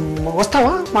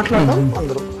 వస్తావా మాట్లాడదాం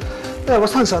అందరూ.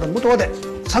 వస్తాను సార్ ಅಂದ್ಬಿಟ್ಟು ಹೋದೆ.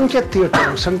 ಸಂಕೇತ್ ಥಿಯೇಟರ್,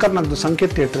 శంకర్నందు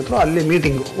సంకేత్ థియేటర్ ఇದ್ರು, ಅಲ್ಲಿ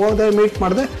మీటింగ్ ಹೋದೆ. మీట్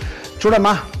ಮಾಡಿದೆ.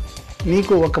 చూడమ్మా,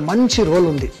 నీకు ఒక మంచి రోల్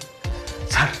ఉంది.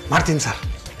 సార్ ಮಾಡ್ತೀನಿ సార్.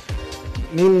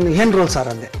 ನೀನು ಏನು ರೋಲ್ సార్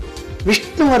అందే.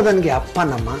 విష్ణువర్ధన్ಗೆ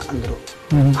అప్పనమ్మ ಅಂದರು.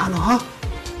 ನಾನು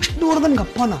విష్ణువర్ధన్ಗೆ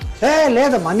అప్పన?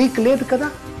 లేదమ్మా, నీకు లేదు కదా,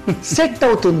 సెట్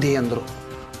అవుతుంది ಅಂದರು.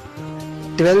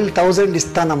 12,000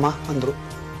 ಇಸ್ತಾನಮ್ಮ ಅಂದರು.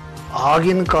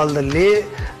 ಆಗಿನ ಕಾಲದಲ್ಲಿ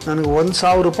ನನಗೆ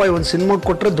 1,000 ರೂಪಾಯಿ ಒಂದು ಸಿನಿಮಾಗೆ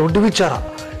ಕೊಟ್ಟರೆ ದೊಡ್ಡ ವಿಚಾರ.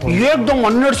 ಏಕ್ದಮ್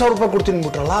 12,000 ರೂಪಾಯಿ ಕೊಡ್ತೀನಿ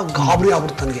ಬಿಟ್ರಲ್ಲ, ಗಾಬರಿ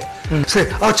ಆಗ್ಬಿಡ್ತು ನನಗೆ. ಸರಿ,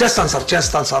 చేస్తాను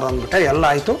సార్ ಅಂದ್ಬಿಟ್ಟೆ. ಎಲ್ಲ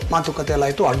ಆಯಿತು, ಮಾತುಕತೆ ಎಲ್ಲ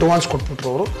ಆಯಿತು. ಅಡ್ವಾನ್ಸ್ ಕೊಟ್ಬಿಟ್ರು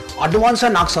ಅವರು. ಅಡ್ವಾನ್ಸೇ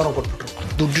 4,000 ಕೊಟ್ಬಿಟ್ರು.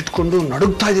 ದುಡ್ಡಿಟ್ಕೊಂಡು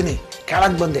ನಡುಗ್ತಾ ಇದ್ದೀನಿ.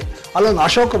 ಕೆಳಗೆ ಬಂದೆ. ಅಲ್ಲೊಂದು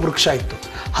ಅಶೋಕ ವೃಕ್ಷ ಇತ್ತು,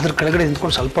 ಅದ್ರ ಕೆಳಗಡೆ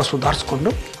ನಿಂತ್ಕೊಂಡು ಸ್ವಲ್ಪ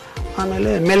ಸುಧಾರಿಸ್ಕೊಂಡು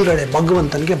ಆಮೇಲೆ ಮೇಲ್ಗಡೆ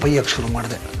ಭಗವಂತನಿಗೆ ಬೈಯಕ್ಕೆ ಶುರು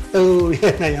ಮಾಡಿದೆ.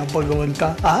 ಏನಯ್ಯ ಭಗವಂತ,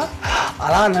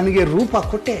 ಅಲ್ಲ ನನಗೆ ರೂಪ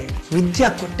ಕೊಟ್ಟೆ, ವಿದ್ಯಾ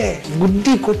ಕೊಟ್ಟೆ,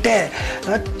 ಬುದ್ಧಿ ಕೊಟ್ಟೆ,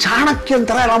 ಚಾಣಕ್ಯನ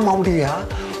ಥರ ಎಲ್ಲ ಮಾಡ್ಬಿಟ್ಟಿದ್ಯಾ,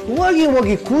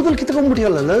 ಹೋಗಿ ಕೂದಲು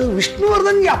ಕಿತ್ಕೊಂಡ್ಬಿಟ್ಟಿಯಲ್ಲ,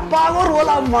 ವಿಷ್ಣುವರ್ಧನ್ಗೆ ಅಪ್ಪ ಆಗೋ ರೋಲ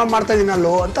ಮಾಡ್ತಾ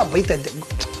ಇದ್ದೀನಲ್ಲೋ ಅಂತ ಬೈತಾ ಇದ್ದೆ.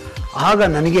 ಆಗ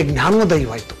ನನಗೆ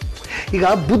ಜ್ಞಾನೋದಯವಾಯಿತು. ಈಗ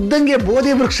ಬುದ್ಧಂಗೆ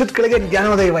ಬೋಧಿ ವೃಕ್ಷದ ಕೆಳಗೆ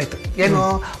ಜ್ಞಾನೋದಯವಾಯಿತು. ಏನು?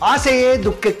 ಆಸೆಯೇ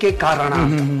ದುಃಖಕ್ಕೆ ಕಾರಣ.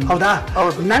 ಹೌದಾ?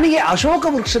 ನನಗೆ ಅಶೋಕ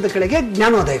ವೃಕ್ಷದ ಕೆಳಗೆ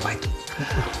ಜ್ಞಾನೋದಯವಾಯಿತು.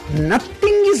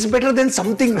 Nothing is better then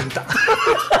something ಅಂತ.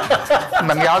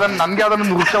 ನನ್ಗೆ ಯಾವ್ದನ್ನ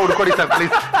ವೃಕ್ಷ ಹುಡ್ಕೊಡಿ ಸರ್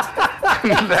ಪ್ಲೀಸ್.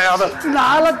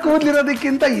 4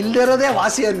 ಕೂದಲಿರೋದಕ್ಕಿಂತ ಇಲ್ದೇ ಇರೋದೇ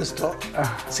ವಾಸಿ ಅನ್ನಿಸ್ತು.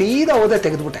 ಸೀದಾ ಹೋದೆ,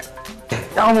 ತೆಗೆದ್ಬಿಟ್ಟೆ.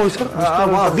 ಯಾವ ಮೂವಿ ಸರ್?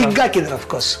 ಬಿಗ್ ಹಾಕಿದ್ರು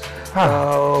ಅಫ್ಕೋರ್ಸ್.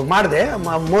 ಮಾಡಿದೆ.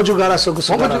 ಮೋಜುಗಾರ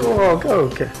ಸೊಗಸು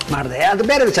ಮಾಡಿದೆ. ಅದು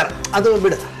ಬೇರೆ ವಿಚಾರ, ಅದು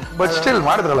ಬಿಡು. ಬಟ್ ಸ್ಟಿಲ್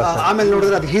ಮಾಡಿದ್ರಲ್ಲ. ಆಮೇಲೆ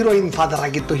ನೋಡಿದ್ರೆ ಅದು ಹೀರೋಯಿನ್ ಫಾದರ್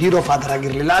ಆಗಿತ್ತು, ಹೀರೋ ಫಾದರ್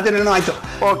ಆಗಿರ್ಲಿಲ್ಲ. ಅದೇನೇನೋ ಆಯ್ತು,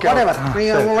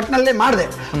 ಒಟ್ಟಿನಲ್ಲೇ ಮಾಡಿದೆ.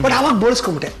 ಬಟ್ ಅವಾಗ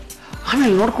ಬೋಳಿಸ್ಕೊಂಡ್ಬಿಟ್ಟೆ.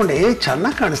 ಆಮೇಲೆ ನೋಡ್ಕೊಂಡೆ,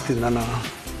 ಚೆನ್ನಾಗಿ ಕಾಣಿಸ್ತೀನಿ ನಾನು.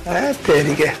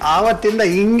 ತೇರಿಗೆ ಆವತ್ತಿಂದ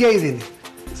ಹಿಂಗೆ ಇದ್ದೀನಿ,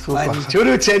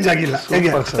 ಚೂರು ಚೇಂಜ್ ಆಗಿಲ್ಲ.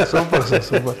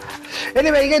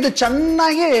 ಎನಿವೆ, ಈಗ ಇದು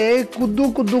ಚೆನ್ನಾಗಿ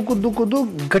ಕುದ್ದು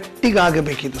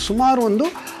ಗಟ್ಟಿಗಾಗಬೇಕಿದ್ದು. ಸುಮಾರು ಒಂದು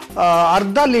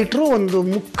ಅರ್ಧ ಲೀಟ್ರು, ಒಂದು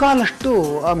ಮುಕ್ಕಾಲಷ್ಟು,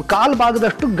 ಕಾಲು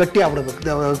ಭಾಗದಷ್ಟು ಗಟ್ಟಿ ಆಗ್ಬಿಡ್ಬೇಕು,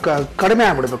 ಕಡಿಮೆ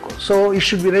ಆಗ್ಬಿಡ್ಬೇಕು. So it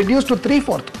should be reduce to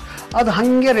 3/4. ಅದು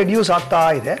ಹಾಗೆ ರೆಡ್ಯೂಸ್ ಆಗ್ತಾ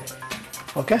ಇದೆ.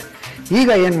 ಓಕೆ. ಈಗ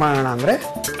ಏನು ಮಾಡೋಣ ಅಂದರೆ,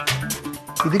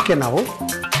 ಇದಕ್ಕೆ ನಾವು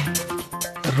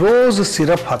ರೋಸ್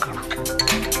ಸಿರಪ್ ಹಾಕೋಣ.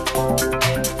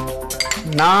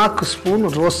 4 ಸ್ಪೂನ್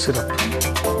ರೋಸ್ ಸಿರಪ್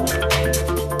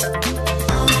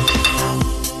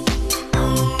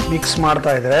ಮಿಕ್ಸ್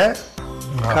ಮಾಡ್ತಾ ಇದ್ರೆ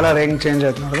ಕಲರ್ ಹೆಂಗೆ ಚೇಂಜ್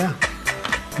ಆಯ್ತು ನೋಡಿದೆ,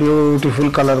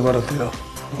 ಬ್ಯೂಟಿಫುಲ್ ಕಲರ್ ಬರುತ್ತೆ ಇದು.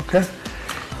 ಓಕೆ,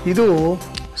 ಇದು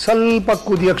ಸ್ವಲ್ಪ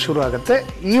ಕುದಿಯೋಕ್ಕೆ ಶುರು ಆಗುತ್ತೆ.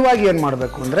 ಇವಾಗ ಏನು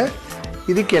ಮಾಡಬೇಕು ಅಂದರೆ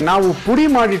ಇದಕ್ಕೆ ನಾವು ಪುಡಿ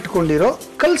ಮಾಡಿಟ್ಕೊಂಡಿರೋ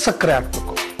ಕಲ್ಲು ಸಕ್ಕರೆ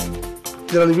ಹಾಕಬೇಕು.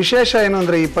 ಇದರಲ್ಲಿ ವಿಶೇಷ ಏನು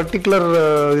ಅಂದರೆ ಈ ಪರ್ಟಿಕ್ಯುಲರ್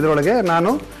ಇದರೊಳಗೆ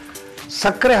ನಾನು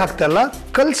ಸಕ್ಕರೆ ಹಾಕ್ತಾ ಇಲ್ಲ,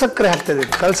 ಕಲ್ಲು ಸಕ್ಕರೆ ಹಾಕ್ತಾ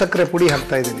ಇದ್ದೀನಿ, ಕಲ್ಲು ಸಕ್ಕರೆ ಪುಡಿ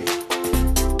ಹಾಕ್ತಾ ಇದ್ದೀನಿ.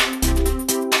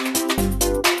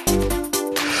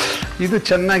 ಇದು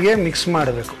ಚೆನ್ನಾಗಿ ಮಿಕ್ಸ್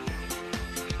ಮಾಡಬೇಕು.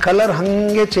 ಕಲರ್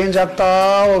ಹಾಗೆ ಚೇಂಜ್ ಆಗ್ತಾ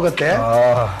ಹೋಗುತ್ತೆ,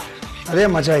 ಅದೇ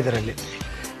ಮಜಾ ಇದರಲ್ಲಿ.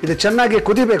 ಇದು ಚೆನ್ನಾಗಿ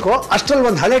ಕುದಿಬೇಕು. ಅಷ್ಟರಲ್ಲಿ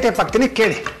ಒಂದು ಹಳೆ ಟೇಪ್ ಹಾಕ್ತೀನಿ,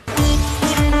 ಕೇಳಿ.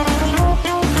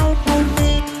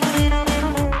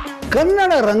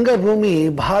 ಕನ್ನಡ ರಂಗಭೂಮಿ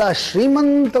ಬಹಳ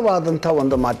ಶ್ರೀಮಂತವಾದಂಥ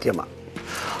ಒಂದು ಮಾಧ್ಯಮ.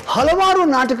 ಹಲವಾರು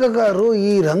ನಾಟಕಗಾರರು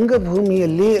ಈ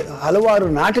ರಂಗಭೂಮಿಯಲ್ಲಿ ಹಲವಾರು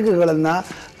ನಾಟಕಗಳನ್ನು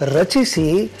ರಚಿಸಿ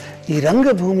ಈ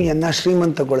ರಂಗಭೂಮಿಯನ್ನು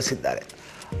ಶ್ರೀಮಂತಗೊಳಿಸಿದ್ದಾರೆ.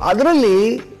 ಅದರಲ್ಲಿ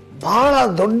ಬಹಳ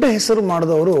ದೊಡ್ಡ ಹೆಸರು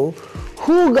ಮಾಡಿದವರು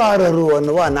ಹೂಗಾರರು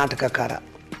ಅನ್ನುವ ನಾಟಕಕಾರ.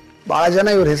 ಭಾಳ ಜನ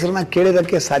ಇವ್ರ ಹೆಸರನ್ನ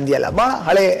ಕೇಳಿರೋಕ್ಕೆ ಸಾಧ್ಯ ಇಲ್ಲ. ಭಾಳ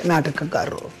ಹಳೆ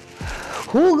ನಾಟಕಕಾರರು.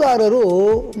 ಹೂಗಾರರು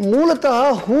ಮೂಲತಃ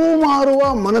ಹೂ ಮಾರುವ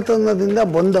ಮನೆತನದಿಂದ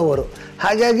ಬಂದವರು.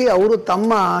 ಹಾಗಾಗಿ ಅವರು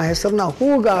ತಮ್ಮ ಹೆಸರನ್ನ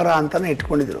ಹೂಗಾರ ಅಂತಲೇ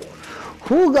ಇಟ್ಕೊಂಡಿದ್ರು.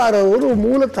 ಹೂಗಾರವರು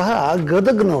ಮೂಲತಃ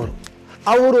ಗದಗ್ನವರು.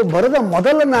 ಅವರು ಬರೆದ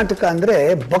ಮೊದಲ ನಾಟಕ ಅಂದರೆ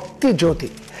ಭಕ್ತಿ ಜ್ಯೋತಿ.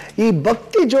 ಈ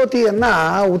ಭಕ್ತಿ ಜ್ಯೋತಿಯನ್ನು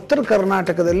ಉತ್ತರ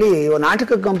ಕರ್ನಾಟಕದಲ್ಲಿ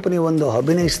ನಾಟಕ ಕಂಪನಿ ಒಂದು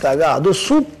ಅಭಿನಯಿಸಿದಾಗ ಅದು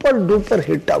ಸೂಪರ್ ಡೂಪರ್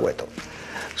ಹಿಟ್ ಆಗೋಯ್ತು.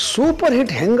 ಸೂಪರ್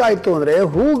ಹಿಟ್ ಹೆಂಗಾಯಿತು ಅಂದರೆ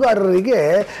ಹೂಗಾರರಿಗೆ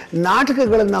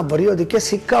ನಾಟಕಗಳನ್ನು ಬರೆಯೋದಕ್ಕೆ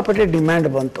ಸಿಕ್ಕಾಪಟ್ಟೆ ಡಿಮ್ಯಾಂಡ್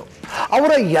ಬಂತು.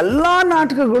 ಅವರ ಎಲ್ಲ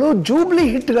ನಾಟಕಗಳು ಜೂಬ್ಲಿ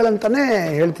ಹಿಟ್ಗಳಂತಲೇ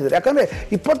ಹೇಳ್ತಿದ್ರು. ಯಾಕಂದರೆ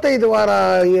 25 ವಾರ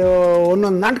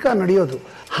ಒಂದೊಂದು ನಾಟಕ ನಡೆಯೋದು.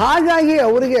 ಹಾಗಾಗಿ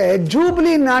ಅವರಿಗೆ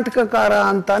ಜೂಬ್ಲಿ ನಾಟಕಕಾರ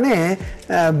ಅಂತಾನೆ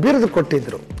ಬಿರುದು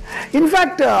ಕೊಟ್ಟಿದ್ರು.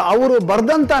 ಇನ್ಫ್ಯಾಕ್ಟ್ ಅವರು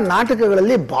ಬರೆದಂಥ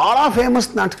ನಾಟಕಗಳಲ್ಲಿ ಭಾಳ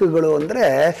ಫೇಮಸ್ ನಾಟಕಗಳು ಅಂದರೆ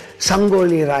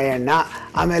ಸಂಗೊಳ್ಳಿ ರಾಯಣ್ಣ,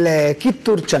 ಆಮೇಲೆ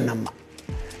ಕಿತ್ತೂರು ಚೆನ್ನಮ್ಮ.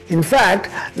 ಇನ್ಫ್ಯಾಕ್ಟ್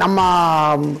ನಮ್ಮ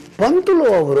ಪಂತುಲು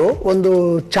ಅವರು ಒಂದು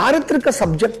ಚಾರಿತ್ರಿಕ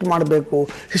ಸಬ್ಜೆಕ್ಟ್ ಮಾಡಬೇಕು,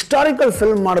 ಹಿಸ್ಟಾರಿಕಲ್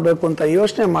ಫಿಲ್ಮ್ ಮಾಡಬೇಕು ಅಂತ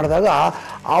ಯೋಚನೆ ಮಾಡಿದಾಗ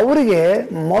ಅವರಿಗೆ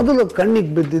ಮೊದಲು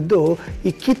ಕಣ್ಣಿಗೆ ಬಿದ್ದಿದ್ದು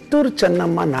ಈ ಕಿತ್ತೂರು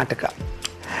ಚೆನ್ನಮ್ಮ ನಾಟಕ.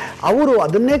 ಅವರು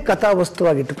ಅದನ್ನೇ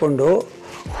ಕಥಾವಸ್ತುವಾಗಿಟ್ಟುಕೊಂಡು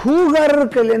ಹೂಗಾರರ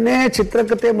ಕೈಲೇನೆ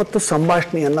ಚಿತ್ರಕಥೆ ಮತ್ತು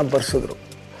ಸಂಭಾಷಣೆಯನ್ನು ಬರೆಸಿದ್ರು.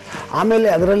 ಆಮೇಲೆ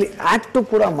ಅದರಲ್ಲಿ ಆ್ಯಕ್ಟು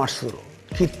ಕೂಡ ಮಾಡಿಸಿದ್ರು.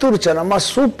 Kittur Chennamma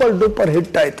super duper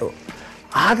hit ಆಯಿತು.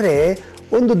 ಆದರೆ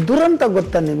ಒಂದು ದುರಂತ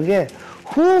ಗೊತ್ತಾ ನಿಮಗೆ?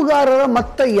 ಹೂಗಾರರ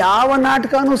ಮತ್ತೆ ಯಾವ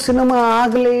ನಾಟಕನೂ ಸಿನಿಮಾ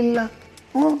ಆಗಲೇ ಇಲ್ಲ.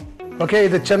 ಓಕೆ,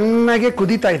 ಇದು ಚೆನ್ನಾಗಿ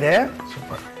ಕುದೀತಾ ಇದೆ.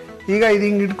 ಈಗ ಇದು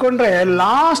ಹಿಂಗೆ ಇಟ್ಕೊಂಡ್ರೆ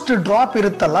ಲಾಸ್ಟ್ ಡ್ರಾಪ್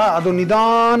ಇರುತ್ತಲ್ಲ, ಅದು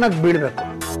ನಿಧಾನಕ್ಕೆ ಬೀಳಬೇಕು.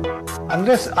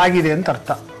 ಅಂದರೆ ಆಗಿದೆ ಅಂತ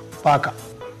ಅರ್ಥ, ಪಾಕ.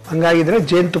 ಹಂಗಾಗಿದ್ರೆ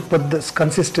ಜೇನುತುಪ್ಪದ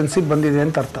ಕನ್ಸಿಸ್ಟೆನ್ಸಿ ಬಂದಿದೆ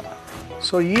ಅಂತ ಅರ್ಥ.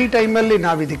 ಸೊ ಈ ಟೈಮಲ್ಲಿ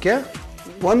ನಾವು ಇದಕ್ಕೆ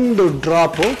ಒಂದು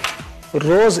ಡ್ರಾಪು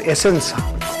ರೋಸ್ ಎಸೆನ್ಸ್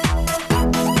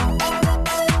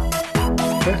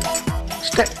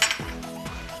ಅಷ್ಟೇ,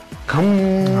 ಘಮ್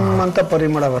ಅಂತ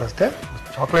ಪರಿಮಳ ಬರುತ್ತೆ.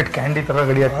 ಚಾಕ್ಲೇಟ್ ಕ್ಯಾಂಡಿ ಥರ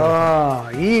ರೆಡಿ ಆಗ್ತದೆ.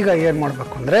 ಈಗ ಏನು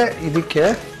ಮಾಡಬೇಕು ಅಂದರೆ ಇದಕ್ಕೆ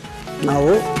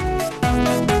ನಾವು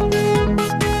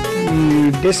ಈ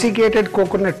ಡೆಸಿಕೇಟೆಡ್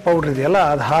ಕೋಕೋನಟ್ ಪೌಡ್ರ್ ಇದೆಯಲ್ಲ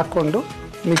ಅದು ಹಾಕ್ಕೊಂಡು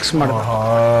ಮಿಕ್ಸ್ ಮಾಡಬೇಕು.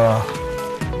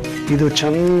 ಇದು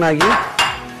ಚೆನ್ನಾಗಿ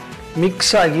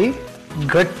ಮಿಕ್ಸ್ ಆಗಿ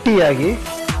ಗಟ್ಟಿಯಾಗಿ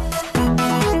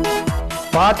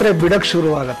ಪಾತ್ರೆ ಬಿಡಕ್ಕೆ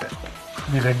ಶುರುವಾಗತ್ತೆ.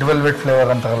 ರೆಡ್ ವೆಲ್ವೆಟ್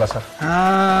ಫ್ಲೇವರ್ ಅಂತಾರಲ್ಲ ಸರ್,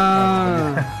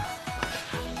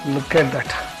 ಲುಕ್ ಎಟ್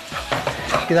ದಟ್.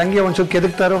 ಇದು ಹಂಗೆ ಒಂಚೂರು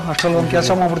ಕೆದಕ್ತಾರೋ ಅಷ್ಟರಲ್ಲಿ ಒಂದು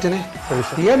ಕೆಲಸ ಮಾಡ್ಬಿಡ್ತೀನಿ.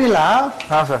 ಏನಿಲ್ಲ,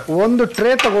 ಹಾಂ ಸರ್, ಒಂದು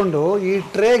ಟ್ರೇ ತಗೊಂಡು ಈ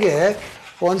ಟ್ರೇಗೆ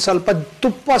ಒಂದು ಸ್ವಲ್ಪ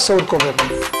ತುಪ್ಪ ಸವರ್ಕೋಬೇಕು.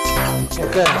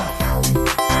 ಓಕೆ,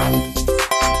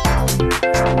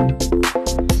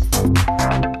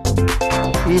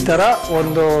 ಈ ಥರ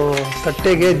ಒಂದು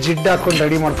ತಟ್ಟೆಗೆ ಜಿಡ್ಡು ಹಾಕೊಂಡು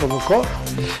ರೆಡಿ ಮಾಡ್ಕೋಬೇಕು.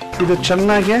 ಇದು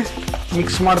ಚೆನ್ನಾಗಿ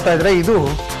ಮಿಕ್ಸ್ ಮಾಡ್ತಾ ಇದ್ರೆ ಇದು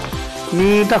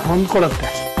ನೀಟಾಗಿ ಹೊಂದ್ಕೊಳ್ಳುತ್ತೆ.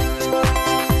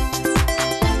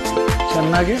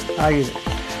 ಚೆನ್ನಾಗಿ ಆಗಿದೆ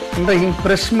ಅಂದರೆ ಹಿಂಗೆ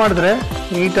ಪ್ರೆಸ್ ಮಾಡಿದ್ರೆ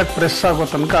ನೀಟಾಗಿ ಪ್ರೆಸ್ ಆಗೋ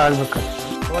ತನಕ ಆಗಬೇಕು.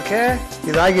 ಓಕೆ,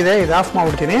 ಇದಾಗಿದೆ. ಇದು ಆಫ್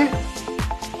ಮಾಡಿಬಿಡ್ತೀನಿ.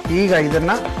 ಈಗ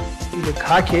ಇದನ್ನು ಇದಕ್ಕೆ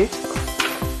ಹಾಕಿ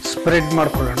ಸ್ಪ್ರೆಡ್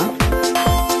ಮಾಡ್ಕೊಳ್ಳೋಣ.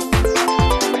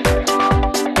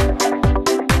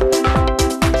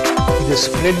 ಇದು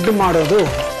ಸ್ಪ್ರೆಡ್ ಮಾಡೋದು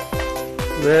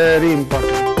ವೆರಿ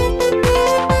ಇಂಪಾರ್ಟೆಂಟ್.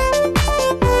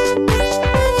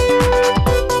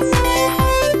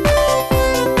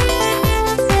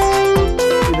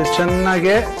 ಇದು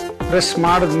ಚೆನ್ನಾಗಿ ಪ್ರೆಸ್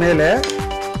ಮಾಡಿದ್ಮೇಲೆ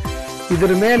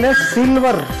ಇದ್ರ ಮೇಲೆ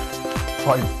ಸಿಲ್ವರ್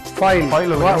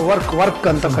ಫಾಯಿಲ್ ವರ್ಕ್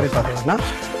ಅಂತ ಕರೀತಾರೆ ಅದನ್ನ.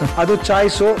 ಅದು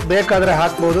ಚಾಯ್ಸು, ಬೇಕಾದರೆ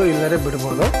ಹಾಕ್ಬೋದು, ಇಲ್ಲದೇ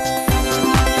ಬಿಡ್ಬೋದು.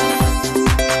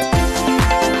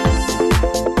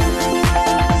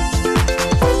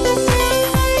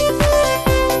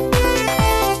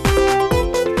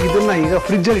 ಇದನ್ನ ಇದನ್ನ ಈಗ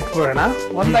ಫ್ರಿಜ್ಜಲ್ಲಿ ಇಟ್ಕೊಳ್ಳೋಣ.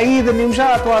 ಒಂದು 5 ನಿಮಿಷ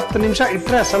ಅಥವಾ 10 ನಿಮಿಷ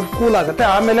ಇಟ್ಟರೆ ಸ್ವಲ್ಪ ಕೂಲ್ ಆಗುತ್ತೆ.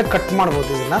 ಆಮೇಲೆ ಕಟ್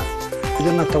ಮಾಡ್ಬೋದು.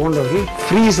 ಇದನ್ನ ತಗೊಂಡೋಗಿ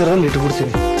ಫ್ರೀಸರಲ್ಲಿ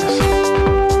ಇಟ್ಬಿಡ್ತೀನಿ.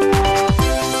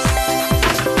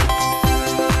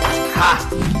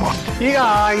 ಈಗ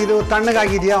ಇದು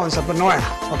ತಣ್ಣಗಾಗಿದೆಯಾ ಒಂದು ಸ್ವಲ್ಪ ನೋಡೋಣ.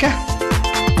 ಓಕೆ,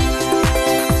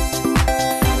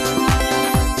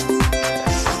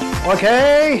 ಓಕೆ,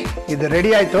 ಇದು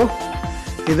ರೆಡಿ ಆಯಿತು.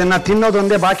 ಇದನ್ನು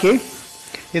ತಿನ್ನೋದೊಂದೇ ಬಾಕಿ.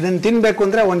 ಇದನ್ನು ತಿನ್ನಬೇಕು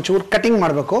ಅಂದರೆ ಒಂಚೂರು ಕಟಿಂಗ್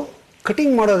ಮಾಡಬೇಕು.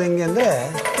 ಕಟಿಂಗ್ ಮಾಡೋದು ಹೆಂಗೆ ಅಂದರೆ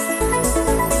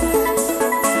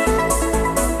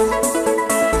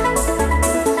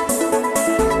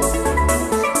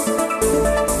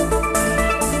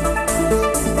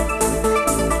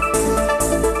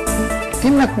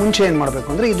ತಿನ್ನಕ್ಕೆ ಮುಂಚೆ ಏನು ಮಾಡಬೇಕು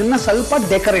ಅಂದರೆ ಇದನ್ನು ಸ್ವಲ್ಪ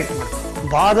ಡೆಕೋರೇಟ್ ಮಾಡಬೇಕು.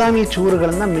 ಬಾದಾಮಿ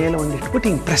ಚೂರುಗಳನ್ನ ಮೇಲೆ ಒಂದಿಟ್ಬಿಟ್ಟು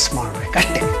ಹಿಂಗೆ ಪ್ರೆಸ್ ಮಾಡಬೇಕು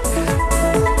ಅಷ್ಟೇ.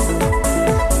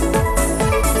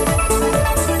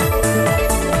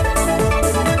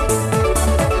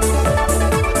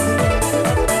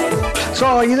 ಸೊ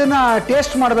ಇದನ್ನ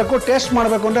ಟೇಸ್ಟ್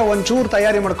ಮಾಡಬೇಕು ಅಂದರೆ ಒಂಚೂರು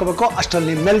ತಯಾರಿ ಮಾಡ್ಕೋಬೇಕು.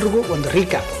 ಅಷ್ಟರಲ್ಲಿ ನಿಮ್ಮೆಲ್ರಿಗೂ ಒಂದು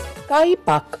ರೀಕ್ಯಾಪ್. ಕಾಯಿ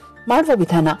ಪಾಕ್ ಮಾಡುವ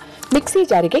ವಿಧಾನ: ಮಿಕ್ಸಿ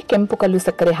ಜಾರಿಗೆ ಕೆಂಪು ಕಲ್ಲು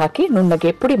ಸಕ್ಕರೆ ಹಾಕಿ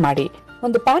ನುಣ್ಣಗೆ ಪುಡಿ ಮಾಡಿ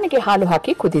ಒಂದು ಪ್ಯಾನ್ಗೆ ಹಾಲು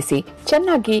ಹಾಕಿ ಕುದಿಸಿ.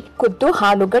 ಚೆನ್ನಾಗಿ ಕುದ್ದು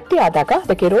ಹಾಲು ಗಟ್ಟಿ ಆದಾಗ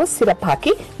ಅದಕ್ಕೆ ರೋಸ್ ಸಿರಪ್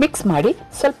ಹಾಕಿ ಮಿಕ್ಸ್ ಮಾಡಿ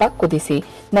ಸ್ವಲ್ಪ ಕುದಿಸಿ.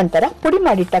 ನಂತರ ಪುಡಿ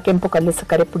ಮಾಡಿಟ್ಟ ಕೆಂಪು ಕಲ್ಲು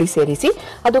ಸಕ್ಕರೆ ಪುಡಿ ಸೇರಿಸಿ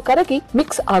ಅದು ಕರಗಿ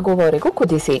ಮಿಕ್ಸ್ ಆಗುವವರೆಗೂ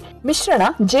ಕುದಿಸಿ. ಮಿಶ್ರಣ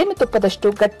ಜೇನುತುಪ್ಪದಷ್ಟು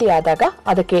ಗಟ್ಟಿ ಆದಾಗ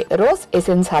ಅದಕ್ಕೆ ರೋಸ್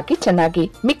ಎಸೆನ್ಸ್ ಹಾಕಿ ಚೆನ್ನಾಗಿ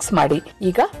ಮಿಕ್ಸ್ ಮಾಡಿ.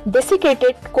 ಈಗ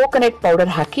ಡೆಸಿಕೇಟೆಡ್ ಕೋಕೋನಟ್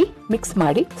ಪೌಡರ್ ಹಾಕಿ ಮಿಕ್ಸ್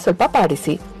ಮಾಡಿ ಸ್ವಲ್ಪ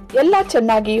ಬಾಡಿಸಿ. ಎಲ್ಲ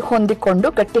ಚೆನ್ನಾಗಿ ಹೊಂದಿಕೊಂಡು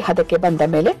ಗಟ್ಟಿ ಹದಕ್ಕೆ ಬಂದ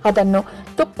ಮೇಲೆ ಅದನ್ನು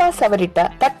ತುಪ್ಪ ಸವರಿಟ್ಟ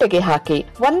ತಟ್ಟೆಗೆ ಹಾಕಿ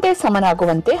ಒಂದೇ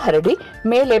ಸಮನಾಗುವಂತೆ ಹರಡಿ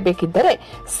ಮೇಲೆ ಬೇಕಿದ್ದರೆ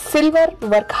ಸಿಲ್ವರ್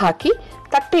ವರ್ಕ್ ಹಾಕಿ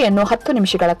ತಟ್ಟೆಯನ್ನು 10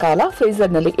 ನಿಮಿಷಗಳ ಕಾಲ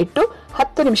ಫ್ರೀಜರ್ನಲ್ಲಿ ಇಟ್ಟು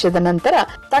 10 ನಿಮಿಷದ ನಂತರ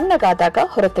ತಣ್ಣಗಾದಾಗ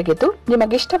ಹೊರತೆಗೆದು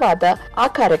ನಿಮಗಿಷ್ಟವಾದ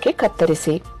ಆಕಾರಕ್ಕೆ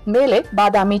ಕತ್ತರಿಸಿ. ಮೇಲೆ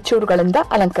ಬಾದಾಮಿ ಚೂರುಗಳಿಂದ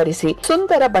ಅಲಂಕರಿಸಿ.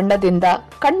 ಸುಂದರ ಬಣ್ಣದಿಂದ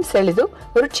ಕಣ್ ಸೆಳೆದು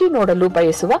ರುಚಿ ನೋಡಲು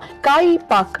ಬಯಸುವ ಕಾಯಿ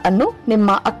ಪಾಕ್ ಅನ್ನು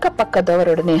ನಿಮ್ಮ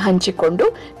ಅಕ್ಕಪಕ್ಕದವರೊಡನೆ ಹಂಚಿಕೊಂಡು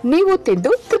ನೀವು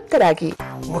ತಿಂದು ತೃಪ್ತರಾಗಿ.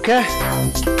 Okay,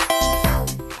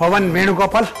 Pavan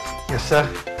Venugopal, yes sir,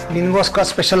 ನಿನ್ಗೋಸ್ಕರ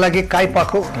special ಆಗಿ ಕಾಯಿ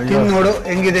ಪಾಕು ತಿಂದು ನೋಡು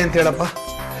ಹೆಂಗಿದೆ ಅಂತ ಹೇಳಪ್ಪ.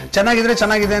 ಚೆನ್ನಾಗಿದ್ರೆ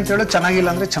ಚೆನ್ನಾಗಿದೆ ಅಂತ ಹೇಳು, ಚೆನ್ನಾಗಿಲ್ಲ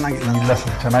ಅಂದ್ರೆ ಚೆನ್ನಾಗಿಲ್ಲ. ಇಲ್ಲ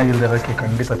ಸರ್, ಚೆನ್ನಾಗಿಲ್ಲದಕ್ಕೆ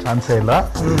ಖಂಡಿತ ಚಾನ್ಸೇ ಇಲ್ಲ.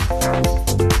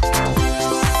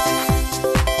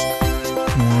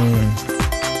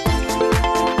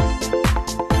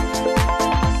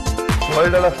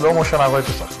 ವರ್ಲ್ಡ್ ಎಲ್ಲ ಸ್ಲೋ ಮೋಷನ್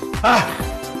ಆಗೋಯ್ತು ಸರ್.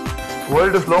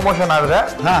 ವರ್ಲ್ಡ್ ಸ್ಲೋ ಮೋಷನ್ ಆದ್ರೆ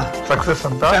ಸಕ್ಸಸ್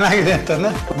ಅಂತ. ಚೆನ್ನಾಗಿದೆ ಅಂತ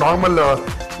ನಾರ್ಮಲ್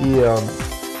ಈ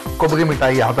ಕೊಬ್ಬರಿ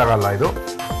ಮಿಠಾಯಿ ಯಾವ ತರ ಅಲ್ಲ ಇದು.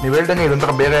 ನೀವು ಹೇಳ್ದಂಗೆ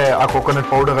ಇದೊಂಥರ ಬೇರೆ ಆ ಕೋಕೋನಟ್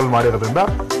ಪೌಡರ್ ಅಲ್ಲಿ ಮಾಡಿರೋದ್ರಿಂದ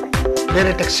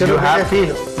ಬೇರೆ texture, feel.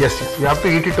 S, you have to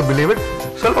eat it to believe it.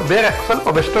 ಸ್ವಲ್ಪ ಬೇರೆ, ಸ್ವಲ್ಪ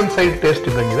ವೆಸ್ಟರ್ನ್ ಸೈಡ್ ಟೇಸ್ಟ್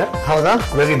ಇದ್ದಂಗಿದೆ. ಹೌದಾ?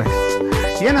 Very nice.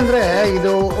 ಏನಂದ್ರೆ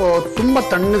ಇದು ತುಂಬಾ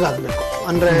ತಣ್ಣಗಾಗಬೇಕು.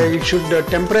 ಅಂದ್ರೆ it should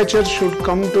temperature should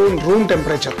come to room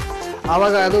temperature.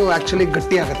 ಆವಾಗ ಅದು ಆಕ್ಚುಲಿ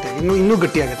ಗಟ್ಟಿ ಆಗುತ್ತೆ, ಇನ್ನೂ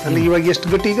ಗಟ್ಟಿ ಆಗುತ್ತೆ. ಅಲ್ಲಿ ಇವಾಗ ಎಷ್ಟು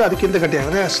ಗಟ್ಟಿ ಈಗ ಅದಕ್ಕಿಂತ ಗಟ್ಟಿ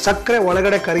ಆಗುತ್ತೆ. ಸಕ್ಕರೆ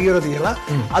ಒಳಗಡೆ ಕರಗಿರೋದಿಲ್ಲ,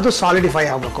 ಅದು ಸಾಲಿಡಿಫೈ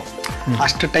ಆಗಬೇಕು.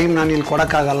 ಅಷ್ಟು ಟೈಮ್ ನಾನು ಇಲ್ಲಿ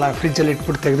ಕೊಡೋಕ್ಕಾಗಲ್ಲ. ಫ್ರಿಜ್ಜಲ್ಲಿ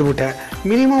ಇಟ್ಬಿಟ್ಟು ತೆಗೆದುಬಿಟ್ಟೆ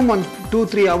ಮಿನಿಮಮ್ ಒಂದು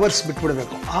 2-3 ಅವರ್ಸ್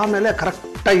ಬಿಟ್ಬಿಡ್ಬೇಕು. ಆಮೇಲೆ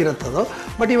ಕರೆಕ್ಟಾಗಿರುತ್ತೆ ಅದು.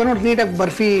 ಬಟ್ ಇವಾಗ ನೋಡಿ ನೀಟಾಗಿ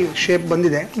ಬರ್ಫಿ ಶೇಪ್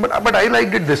ಬಂದಿದೆ. But I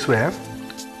like it this way.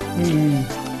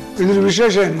 ಇದ್ರ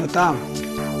ವಿಶೇಷ ಏನು ಗೊತ್ತಾ?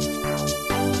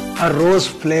 ಆ rose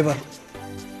flavour,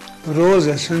 rose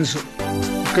essence.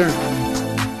 Okay,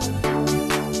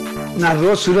 ನಾನು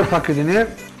ರೋಸ್ ಸಿರಪ್ ಹಾಕಿದ್ದೀನಿ,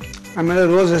 ಆಮೇಲೆ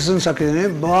ರೋಸ್ ಎಸೆನ್ಸ್ ಹಾಕಿದ್ದೀನಿ.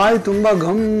 ಬಾಯಿ ತುಂಬ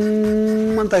ಗಮ್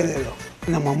ಅಂತ ಇದೆ ಇದು.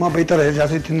 ನಮ್ಮಮ್ಮ ಬೈತಾರೆ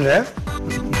ಜಾಸ್ತಿ ತಿಂದರೆ.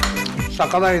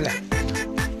 ಸಖತ್ತಾಗಿದೆ,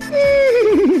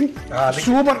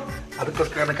 ಸೂಪರ್.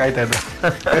 ಅದಕ್ಕೋಸ್ಕರ ಕಾಯ್ತಾ ಇದ್ದೆ.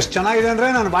 ಎಷ್ಟು ಚೆನ್ನಾಗಿದೆ ಅಂದರೆ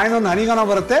ನನ್ನ ಬಾಯಿನೊಂದು ಹನಿಗನ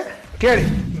ಬರುತ್ತೆ. ಕೇಳಿ.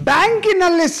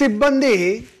 ಬ್ಯಾಂಕಿನಲ್ಲಿ ಸಿಬ್ಬಂದಿ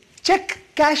ಚೆಕ್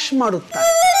ಕ್ಯಾಶ್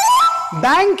ಮಾಡುತ್ತಾರೆ.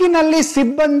 ಬ್ಯಾಂಕಿನಲ್ಲಿ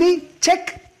ಸಿಬ್ಬಂದಿ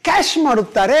ಚೆಕ್ ಕ್ಯಾಶ್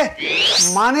ಮಾಡುತ್ತಾರೆ.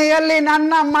 ಮನೆಯಲ್ಲಿ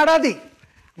ನನ್ನ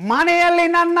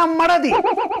ಮಡದಿ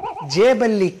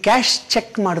ಜೇಬಲ್ಲಿ ಕ್ಯಾಶ್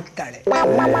ಚೆಕ್ ಮಾಡುತ್ತಾಳೆ.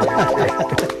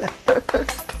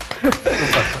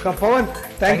 Pavan,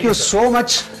 thank you so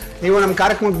much. ನೀವು ನಮ್ಮ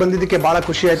ಕಾರ್ಯಕ್ರಮಕ್ಕೆ ಬಂದಿದ್ದಕ್ಕೆ ಭಾಳ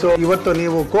ಖುಷಿ ಆಯಿತು. ಇವತ್ತು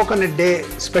ನೀವು ಕೋಕೋನಟ್ ಡೇ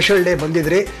ಸ್ಪೆಷಲ್ ಡೇ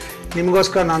ಬಂದಿದ್ರಿ.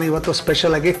 ನಿಮಗೋಸ್ಕರ ನಾನು ಇವತ್ತು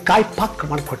ಸ್ಪೆಷಲ್ ಆಗಿ ಕಾಯಿ ಪಾಕ್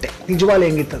ಮಾಡಿಕೊಟ್ಟೆ. ನಿಜವಾಗ್ಲೂ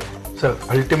ಹೆಂಗಿತ್ತದು ಸರ್?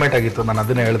 ಅಲ್ಟಿಮೇಟ್ ಆಗಿತ್ತು. ನಾನು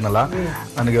ಅದನ್ನೇ ಹೇಳಿದ್ನಲ್ಲ,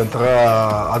 ನನಗೆ ಒಂಥರ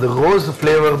ಅದು ರೋಸ್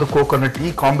ಫ್ಲೇವರ್ದು ಕೋಕೋನಟ್ ಈ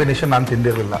ಕಾಂಬಿನೇಷನ್ ನಾನು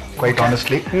ತಿಂದಿರಲಿಲ್ಲ quite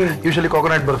honestly. Usually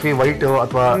coconut barfi white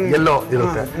ಅಥವಾ ಯೆಲ್ಲೋ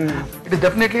ಇರುತ್ತೆ. It is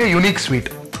definitely unique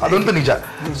sweet, ಅದಂತೂ ನಿಜ.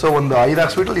 ಸೊ ಒಂದು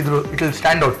 5-6 ಸ್ವೀಟಲ್ಲಿ it will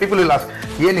stand out. People will ask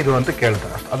ಏನಿದು ಅಂತ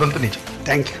ಕೇಳ್ತಾರೆ, ಅದಂತೂ ನಿಜ.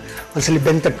 Thank you. ಒಂದ್ಸಲಿ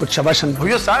ಬೆನ್ ತಟ್ಬಿಟ್ಟು ಶಬಾಷ್ ಅನ್ಬೇಕು.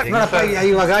 ಅಯ್ಯೋ ಸರ್, ನೋಡಪ್ಪ,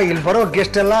 ಇವಾಗ ಇಲ್ಲಿ ಬರೋ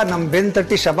ಗೆಸ್ಟ್ ಎಲ್ಲ ನಮ್ ಬೆನ್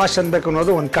ತಟ್ಟಿ ಶಬಾಷ್ ಅನ್ಬೇಕು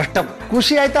ಅನ್ನೋದು ಒಂದು ಕಷ್ಟ.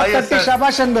 ಖುಷಿ ಆಯ್ತಾ? ತಟ್ಟಿ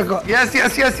ಶಬಾಷ್ ಅನ್ಬೇಕು.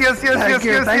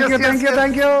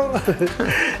 Thank you.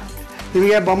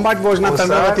 ನಿಮಗೆ ಬೊಂಬಾಟ್ ಭೋಜನ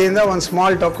ತಂಡ ವತಿಯಿಂದ ಒಂದು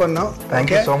ಸ್ಮಾಲ್ ಟೋಕನ್.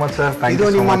 ಇದು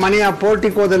ನಿಮ್ಮ ಮನೆಯ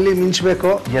ಪೋರ್ಟಿಕೋದಲ್ಲಿ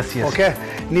ಮಿಂಚಬೇಕು. ಓಕೆ,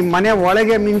 ನಿಮ್ಮ ಮನೆ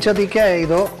ಒಳಗೆ ಮಿಂಚೋದಿಕ್ಕೆ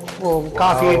ಇದು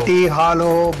ಕಾಫಿ, ಟೀ, ಹಾಲು,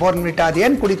 ಬೋರ್ನ್ವಿಟಾ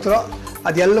ಅದೇನು ಕುಡಿತೀರೋ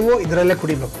ಅದೆಲ್ಲವೂ ಇದರಲ್ಲೇ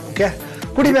ಕುಡಿಬೇಕು. ಓಕೆ,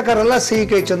 ಕುಡಿಬೇಕಾರೆಲ್ಲ ಸಿಹಿ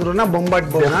ಕೈ ಚಂದ್ರನ ಬೊಂಬಾಟ್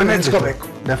ಭೋಜನ ನೆನೆಸ್ಕೋಬೇಕು.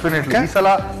 ಡೆಫಿನೆಟ್ಲಿ ಈ ಸಲ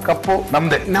ಕಪ್ಪು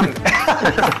ನಮ್ದೆ.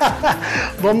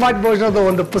 ಬೊಂಬಾಟ್ ಭೋಜನದ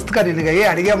ಒಂದು ಪುಸ್ತಕ ನಿನಗೆ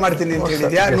ಅಡಿಗೆ ಮಾಡ್ತೀನಿ ಅಂತ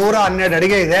ಹೇಳಿದ್ಯಾ. 112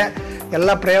 ಅಡಿಗೆ ಇದೆ, ಎಲ್ಲ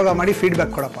ಪ್ರಯೋಗ ಮಾಡಿ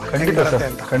ಫೀಡ್ಬ್ಯಾಕ್ ಕೊಡಪ್ಪ.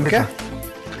 ಖಂಡಿತ.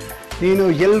 ನೀನು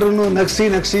ಎಲ್ರೂ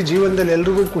ನಗ್ಸಿ ಜೀವನದಲ್ಲಿ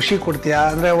ಎಲ್ರಿಗೂ ಖುಷಿ ಕೊಡ್ತೀಯಾ,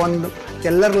 ಅಂದರೆ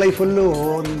ಎಲ್ಲರ ಲೈಫಲ್ಲೂ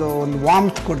ಒಂದು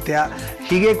ವಾಮ್ತ್ ಕೊಡ್ತೀಯಾ.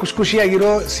 ಹೀಗೆ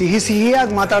ಖುಷಿಯಾಗಿರೋ,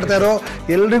 ಸಿಹಿಯಾಗಿ ಮಾತಾಡ್ತಾ ಇರೋ,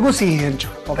 ಎಲ್ರಿಗೂ ಸಿಹಿ ಹಂಚು.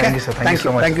 Okay,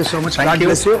 thank you so much. Thank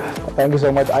you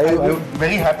so much. I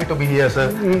very happy to be here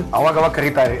sir. ಅವಾಗ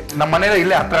ಕರೀತಾರೆ, ನಮ್ಮ ಮನೇಲಿ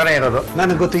ಇಲ್ಲೇ ಹತ್ರನೇ ಇರೋದು.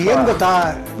 ನನಗೆ ಗೊತ್ತು. ಏನು ಗೊತ್ತಾ,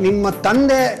 ನಿಮ್ಮ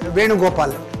ತಂದೆ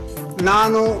ವೇಣುಗೋಪಾಲ್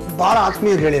ನಾನು ಭಾಳ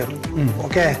ಆತ್ಮೀಯ ಗೆಳೆಯರು.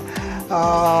 ಓಕೆ,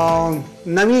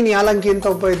 ನವೀನ್ ಯಾಲಂಕಿ ಅಂತ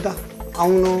ಒಬ್ಬ ಇದ್ದ,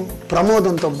 ಅವನು ಪ್ರಮೋದ್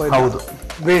ಅಂತ ಒಬ್ಬ ಇದ್ದ, ಹೌದು,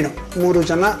 ವೇಣು, 3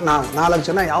 ಜನ, ನಾವು 4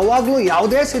 ಜನ. ಯಾವಾಗಲೂ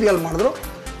ಯಾವುದೇ ಸೀರಿಯಲ್ ಮಾಡಿದ್ರು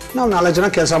ನಾವು 4 ಜನ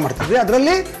ಕೆಲಸ ಮಾಡ್ತಿದ್ವಿ.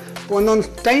 ಅದರಲ್ಲಿ ಒಂದೊಂದು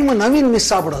ಟೈಮ್ ನವೀನ್ ಮಿಸ್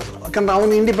ಆಗ್ಬಿಡೋದು, ಯಾಕಂದ್ರೆ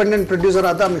ಅವನು ಇಂಡಿಪೆಂಡೆಂಟ್ ಪ್ರೊಡ್ಯೂಸರ್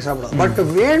ಆದ ಮಿಸ್ ಆಗ್ಬಿಡೋದು. ಬಟ್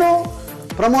ವೇಣು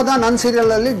ಪ್ರಮೋದ ನನ್ನ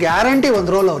ಸೀರಿಯಲಲ್ಲಿ ಗ್ಯಾರಂಟಿ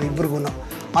ಒಂದು ರೋಲ್ ಅವ್ರು ಇಬ್ಬರಿಗೂ.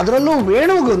 ಅದರಲ್ಲೂ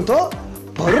ವೇಣುಗಂತೂ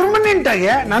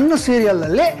ಪರ್ಮನೆಂಟಾಗಿ ನನ್ನ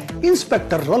ಸೀರಿಯಲಲ್ಲಿ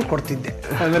ಇನ್ಸ್ಪೆಕ್ಟರ್ ರೋಲ್ ಕೊಡ್ತಿದ್ದೆ.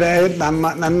 ಅಂದರೆ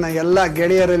ನನ್ನ ಎಲ್ಲ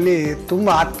ಗೆಳೆಯರಲ್ಲಿ ತುಂಬ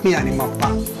ಆತ್ಮೀಯ ನಿಮ್ಮಪ್ಪ.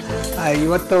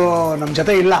 ಇವತ್ತು ನಮ್ಮ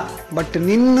ಜೊತೆ ಇಲ್ಲ, ಬಟ್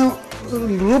ನಿನ್ನ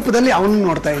ರೂಪದಲ್ಲಿ ಅವನು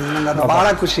ನೋಡ್ತಾ ಇದ್ದೀನಿ. ನನಗೆ ಅದು ಭಾಳ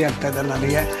ಖುಷಿ ಆಗ್ತಾ ಇದೆ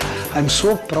ನನಗೆ. I am so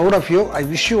proud of you. I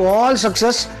wish you all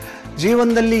success.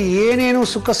 ಜೀವನದಲ್ಲಿ ಏನೇನು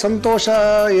ಸುಖ ಸಂತೋಷ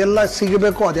ಎಲ್ಲ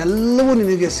ಸಿಗಬೇಕು ಅದೆಲ್ಲವೂ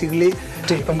ನಿನಗೆ ಸಿಗಲಿ.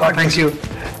 Thank you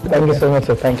so much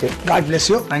sir. Thank you. God bless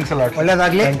you. Thanks a lot.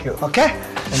 ಒಳ್ಳೆಯದಾಗಲಿ. Thank you. Okay,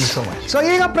 thank you so much. So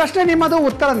ಈಗ ಪ್ರಶ್ನೆ ನಿಮ್ಮದು,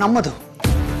 ಉತ್ತರ ನಮ್ಮದು.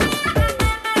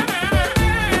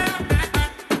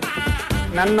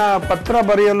 ನನ್ನ ಪತ್ರ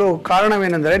ಬರೆಯಲು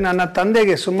ಕಾರಣವೇನೆಂದರೆ, ನನ್ನ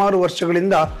ತಂದೆಗೆ ಸುಮಾರು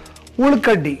ವರ್ಷಗಳಿಂದ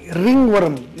ಉಳ್ಕಡ್ಡಿ ರಿಂಗ್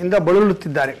ವರ್ಮ್ ಇಂದ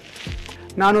ಬಳಲುತ್ತಿದ್ದಾರೆ.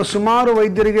 ನಾನು ಸುಮಾರು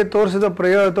ವೈದ್ಯರಿಗೆ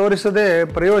ತೋರಿಸದೆ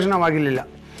ಪ್ರಯೋಜನವಾಗಿರಲಿಲ್ಲ.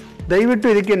 ದಯವಿಟ್ಟು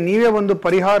ಇದಕ್ಕೆ ನೀವೇ ಒಂದು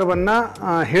ಪರಿಹಾರವನ್ನು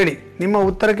ಹೇಳಿ. ನಿಮ್ಮ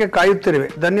ಉತ್ತರಕ್ಕೆ ಕಾಯುತ್ತಿರುವೆ.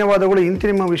 ಧನ್ಯವಾದಗಳು. ಇಂತಿ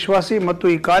ನಿಮ್ಮ ವಿಶ್ವಾಸಿ. ಮತ್ತು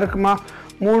ಈ ಕಾರ್ಯಕ್ರಮ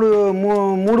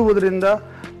ಮೂಡುವುದರಿಂದ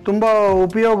ತುಂಬ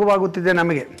ಉಪಯೋಗವಾಗುತ್ತಿದೆ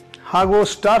ನಮಗೆ ಹಾಗೂ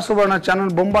ಸ್ಟಾರ್ ಸುವರ್ಣ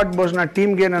ಚಾನಲ್ ಬೊಂಬಾಟ್ ಭೋಜನ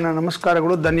ಟೀಮ್ಗೆ ನನ್ನ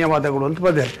ನಮಸ್ಕಾರಗಳು, ಧನ್ಯವಾದಗಳು ಅಂತ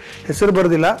ಬರ್ತಾರೆ. ಹೆಸರು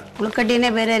ಬರೋದಿಲ್ಲ. ಉಳ್ಕಡ್ಡಿನೇ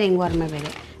ಬೇರೆ, ರಿಂಗ್ ವರ್ಮೇ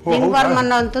ಬೇರೆ. ರಿಂಗ್ ವರ್ಮ್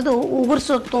ಅನ್ನೋಂಥದ್ದು ಉಗುರು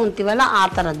ಸುತ್ತು ಅಂತೀವಲ್ಲ, ಆ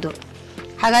ಥರದ್ದು.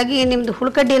 ಹಾಗಾಗಿ ನಿಮ್ಮದು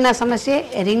ಹುಳ್ಕಡ್ಡಿನ ಸಮಸ್ಯೆ,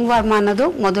 ರಿಂಗ್ ವರ್ಮ್ ಅನ್ನೋದು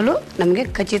ಮೊದಲು ನಮಗೆ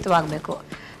ಖಚಿತವಾಗಬೇಕು.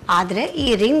 ಆದರೆ ಈ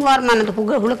ರಿಂಗ್ ವರ್ಮ್ ಅನ್ನೋದು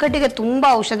ಹುಳ್ಕಡ್ಡಿಗೆ ತುಂಬ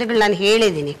ಔಷಧಿಗಳು ನಾನು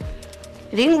ಹೇಳಿದ್ದೀನಿ.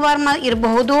 ರಿಂಗ್ ವರ್ಮ್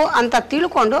ಇರಬಹುದು ಅಂತ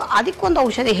ತಿಳ್ಕೊಂಡು ಅದಕ್ಕೊಂದು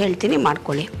ಔಷಧಿ ಹೇಳ್ತೀನಿ,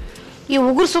 ಮಾಡ್ಕೊಳ್ಳಿ. ಈ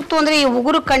ಉಗುರು ಸುತ್ತು ಅಂದರೆ ಈ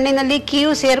ಉಗುರು ಕಣ್ಣಿನಲ್ಲಿ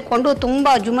ಕೀವು ಸೇರಿಕೊಂಡು ತುಂಬ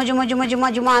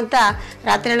ಜುಮ ಅಂತ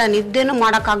ರಾತ್ರಿ ಎಲ್ಲ ನಿದ್ದೆನೂ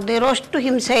ಮಾಡೋಕ್ಕಾಗದೇ ಇರೋಷ್ಟು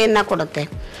ಹಿಂಸೆಯನ್ನು ಕೊಡುತ್ತೆ.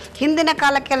 ಹಿಂದಿನ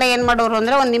ಕಾಲಕ್ಕೆಲ್ಲ ಏನು ಮಾಡೋರು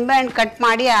ಅಂದರೆ, ಒಂದು ನಿಂಬೆಹಣ್ಣು ಕಟ್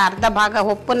ಮಾಡಿ ಅರ್ಧ ಭಾಗ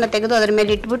ಹೊಪ್ಪನ್ನು ತೆಗೆದು ಅದ್ರ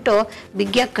ಮೇಲೆ ಇಟ್ಬಿಟ್ಟು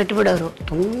ಬಿಗಿಯಾಗಿ ಕಟ್ಬಿಡೋರು.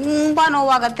 ತುಂಬ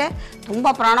ನೋವಾಗತ್ತೆ, ತುಂಬ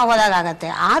ಪ್ರಾಣ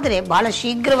ಹೋದಾಗತ್ತೆ. ಆದರೆ ಭಾಳ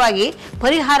ಶೀಘ್ರವಾಗಿ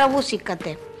ಪರಿಹಾರವೂ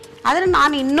ಸಿಕ್ಕತ್ತೆ. ಆದರೆ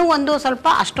ನಾನು ಇನ್ನೂ ಒಂದು ಸ್ವಲ್ಪ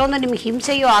ಅಷ್ಟೊಂದು ನಿಮಗೆ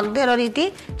ಹಿಂಸೆಯೂ ಆಗದೆ ಇರೋ ರೀತಿ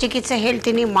ಚಿಕಿತ್ಸೆ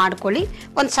ಹೇಳ್ತೀನಿ, ಮಾಡ್ಕೊಳ್ಳಿ.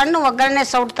 ಒಂದು ಸಣ್ಣ ಒಗ್ಗರಣೆ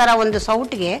ಸೌಟ್ ಥರ ಒಂದು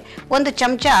ಸೌಟಿಗೆ 1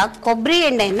 ಚಮಚ ಕೊಬ್ಬರಿ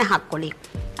ಎಣ್ಣೆಯನ್ನು ಹಾಕ್ಕೊಳ್ಳಿ.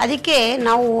 ಅದಕ್ಕೆ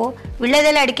ನಾವು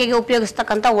ವಿಳ್ಯದೆಲೆ ಅಡಿಕೆಗೆ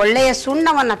ಉಪಯೋಗಿಸ್ತಕ್ಕಂಥ ಒಳ್ಳೆಯ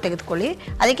ಸುಣ್ಣವನ್ನು ತೆಗೆದುಕೊಳ್ಳಿ.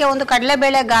 ಅದಕ್ಕೆ ಒಂದು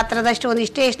ಕಡಲೆಬೇಳೆ ಗಾತ್ರದಷ್ಟು ಒಂದು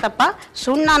ಇಷ್ಟಪ್ಪ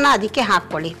ಸುಣ್ಣನ ಅದಕ್ಕೆ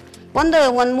ಹಾಕ್ಕೊಳ್ಳಿ. ಒಂದು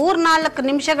 3-4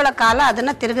 ನಿಮಿಷಗಳ ಕಾಲ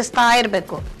ಅದನ್ನು ತಿರುಗಿಸ್ತಾ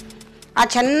ಇರಬೇಕು.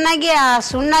 ಚೆನ್ನಾಗಿ ಆ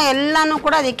ಸುಣ್ಣ ಎಲ್ಲನೂ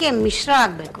ಕೂಡ ಅದಕ್ಕೆ ಮಿಶ್ರ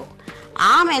ಆಗಬೇಕು.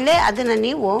 ಆಮೇಲೆ ಅದನ್ನು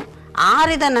ನೀವು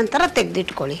ಆರಿದ ನಂತರ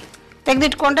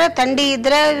ತೆಗೆದಿಟ್ಕೊಂಡ್ರೆ ಥಂಡಿ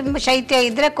ಇದ್ದರೆ, ಶೈತ್ಯ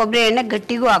ಇದ್ದರೆ ಕೊಬ್ಬರಿ ಎಣ್ಣೆ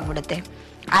ಗಟ್ಟಿಗೂ ಆಗಿಬಿಡುತ್ತೆ.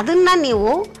 ಅದನ್ನು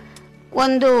ನೀವು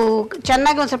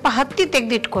ಚೆನ್ನಾಗಿ ಒಂದು ಸ್ವಲ್ಪ ಹತ್ತಿ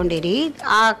ತೆಗೆದಿಟ್ಕೊಂಡಿರಿ.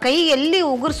 ಆ ಕೈ ಎಲ್ಲಿ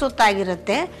ಉಗುರು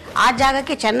ಸುತ್ತಾಗಿರುತ್ತೆ ಆ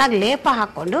ಜಾಗಕ್ಕೆ ಚೆನ್ನಾಗಿ ಲೇಪ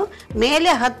ಹಾಕ್ಕೊಂಡು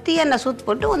ಮೇಲೆ ಹತ್ತಿಯನ್ನು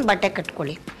ಸುತ್ತಬಿಟ್ಟು ಒಂದು ಬಟ್ಟೆ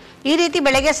ಕಟ್ಕೊಳ್ಳಿ. ಈ ರೀತಿ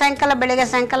ಬೆಳಗ್ಗೆ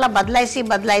ಸಾಯಂಕಾಲ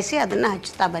ಬದಲಾಯಿಸಿ ಅದನ್ನು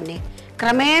ಹಚ್ತಾ ಬನ್ನಿ.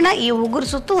 ಕ್ರಮೇಣ ಈ ಉಗುರು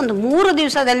ಸುತ್ತು ಒಂದು 3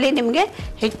 ದಿವಸದಲ್ಲಿ ನಿಮಗೆ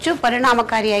ಹೆಚ್ಚು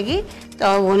ಪರಿಣಾಮಕಾರಿಯಾಗಿ,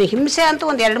 ಹಿಂಸೆ ಅಂತೂ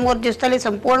ಒಂದು 2-3 ದಿವಸದಲ್ಲಿ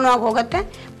ಸಂಪೂರ್ಣವಾಗಿ ಹೋಗುತ್ತೆ.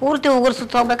 ಪೂರ್ತಿ ಉಗುರು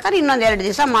ಸುತ್ತು ಹೋಗ್ಬೇಕಾದ್ರೆ ಇನ್ನೊಂದು 2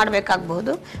 ದಿವಸ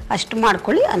ಮಾಡಬೇಕಾಗ್ಬೋದು. ಅಷ್ಟು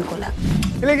ಮಾಡ್ಕೊಳ್ಳಿ, ಅನುಕೂಲ.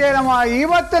 ಇಲ್ಲಿಗೆ ನಮ್ಮ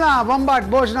ಇವತ್ತಿನ ಬೊಂಬಾಟ್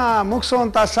ಭೋಜನ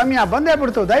ಮುಗಿಸುವಂಥ ಸಮಯ ಬಂದೇ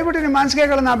ಬಿಡ್ತು. ದಯವಿಟ್ಟು ನಿಮ್ಮ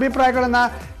ಅನಿಸಿಕೆಗಳನ್ನು, ಅಭಿಪ್ರಾಯಗಳನ್ನು,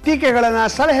 ಟೀಕೆಗಳನ್ನು,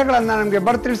 ಸಲಹೆಗಳನ್ನು ನಮಗೆ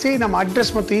ಬರ್ತಿಳಿಸಿ. ನಮ್ಮ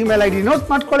ಅಡ್ರೆಸ್ ಮತ್ತು ಇಮೇಲ್ ID ನೋಟ್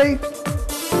ಮಾಡ್ಕೊಳ್ಳಿ.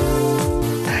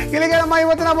 ಇಲ್ಲಿಗೆ ನಮ್ಮ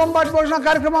ಇವತ್ತಿನ ಬೊಂಬಾಟ್ ಭೋಜನ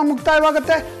ಕಾರ್ಯಕ್ರಮ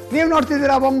ಮುಕ್ತಾಯವಾಗುತ್ತೆ. ನೀವು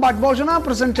ನೋಡ್ತಿದ್ದೀರಾ ಬೊಂಬಾಟ್ ಭೋಜನ,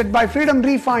 presented by freedom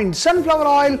refined sunflower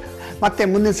oil. ಮತ್ತೆ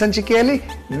ಮುಂದಿನ ಸಂಚಿಕೆಯಲ್ಲಿ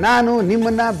ನಾನು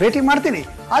ನಿಮ್ಮನ್ನ ಭೇಟಿ ಮಾಡ್ತೀನಿ.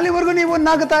 ಅಲ್ಲಿವರೆಗೂ ನೀವು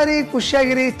ನಗ್ತಾ ಇರಿ,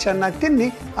 ಖುಷಿಯಾಗಿರಿ, ಚೆನ್ನಾಗಿ ತಿನ್ನಿ,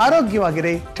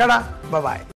 ಆರೋಗ್ಯವಾಗಿರಿ. ಟಡಾ, ಬಾಯ್.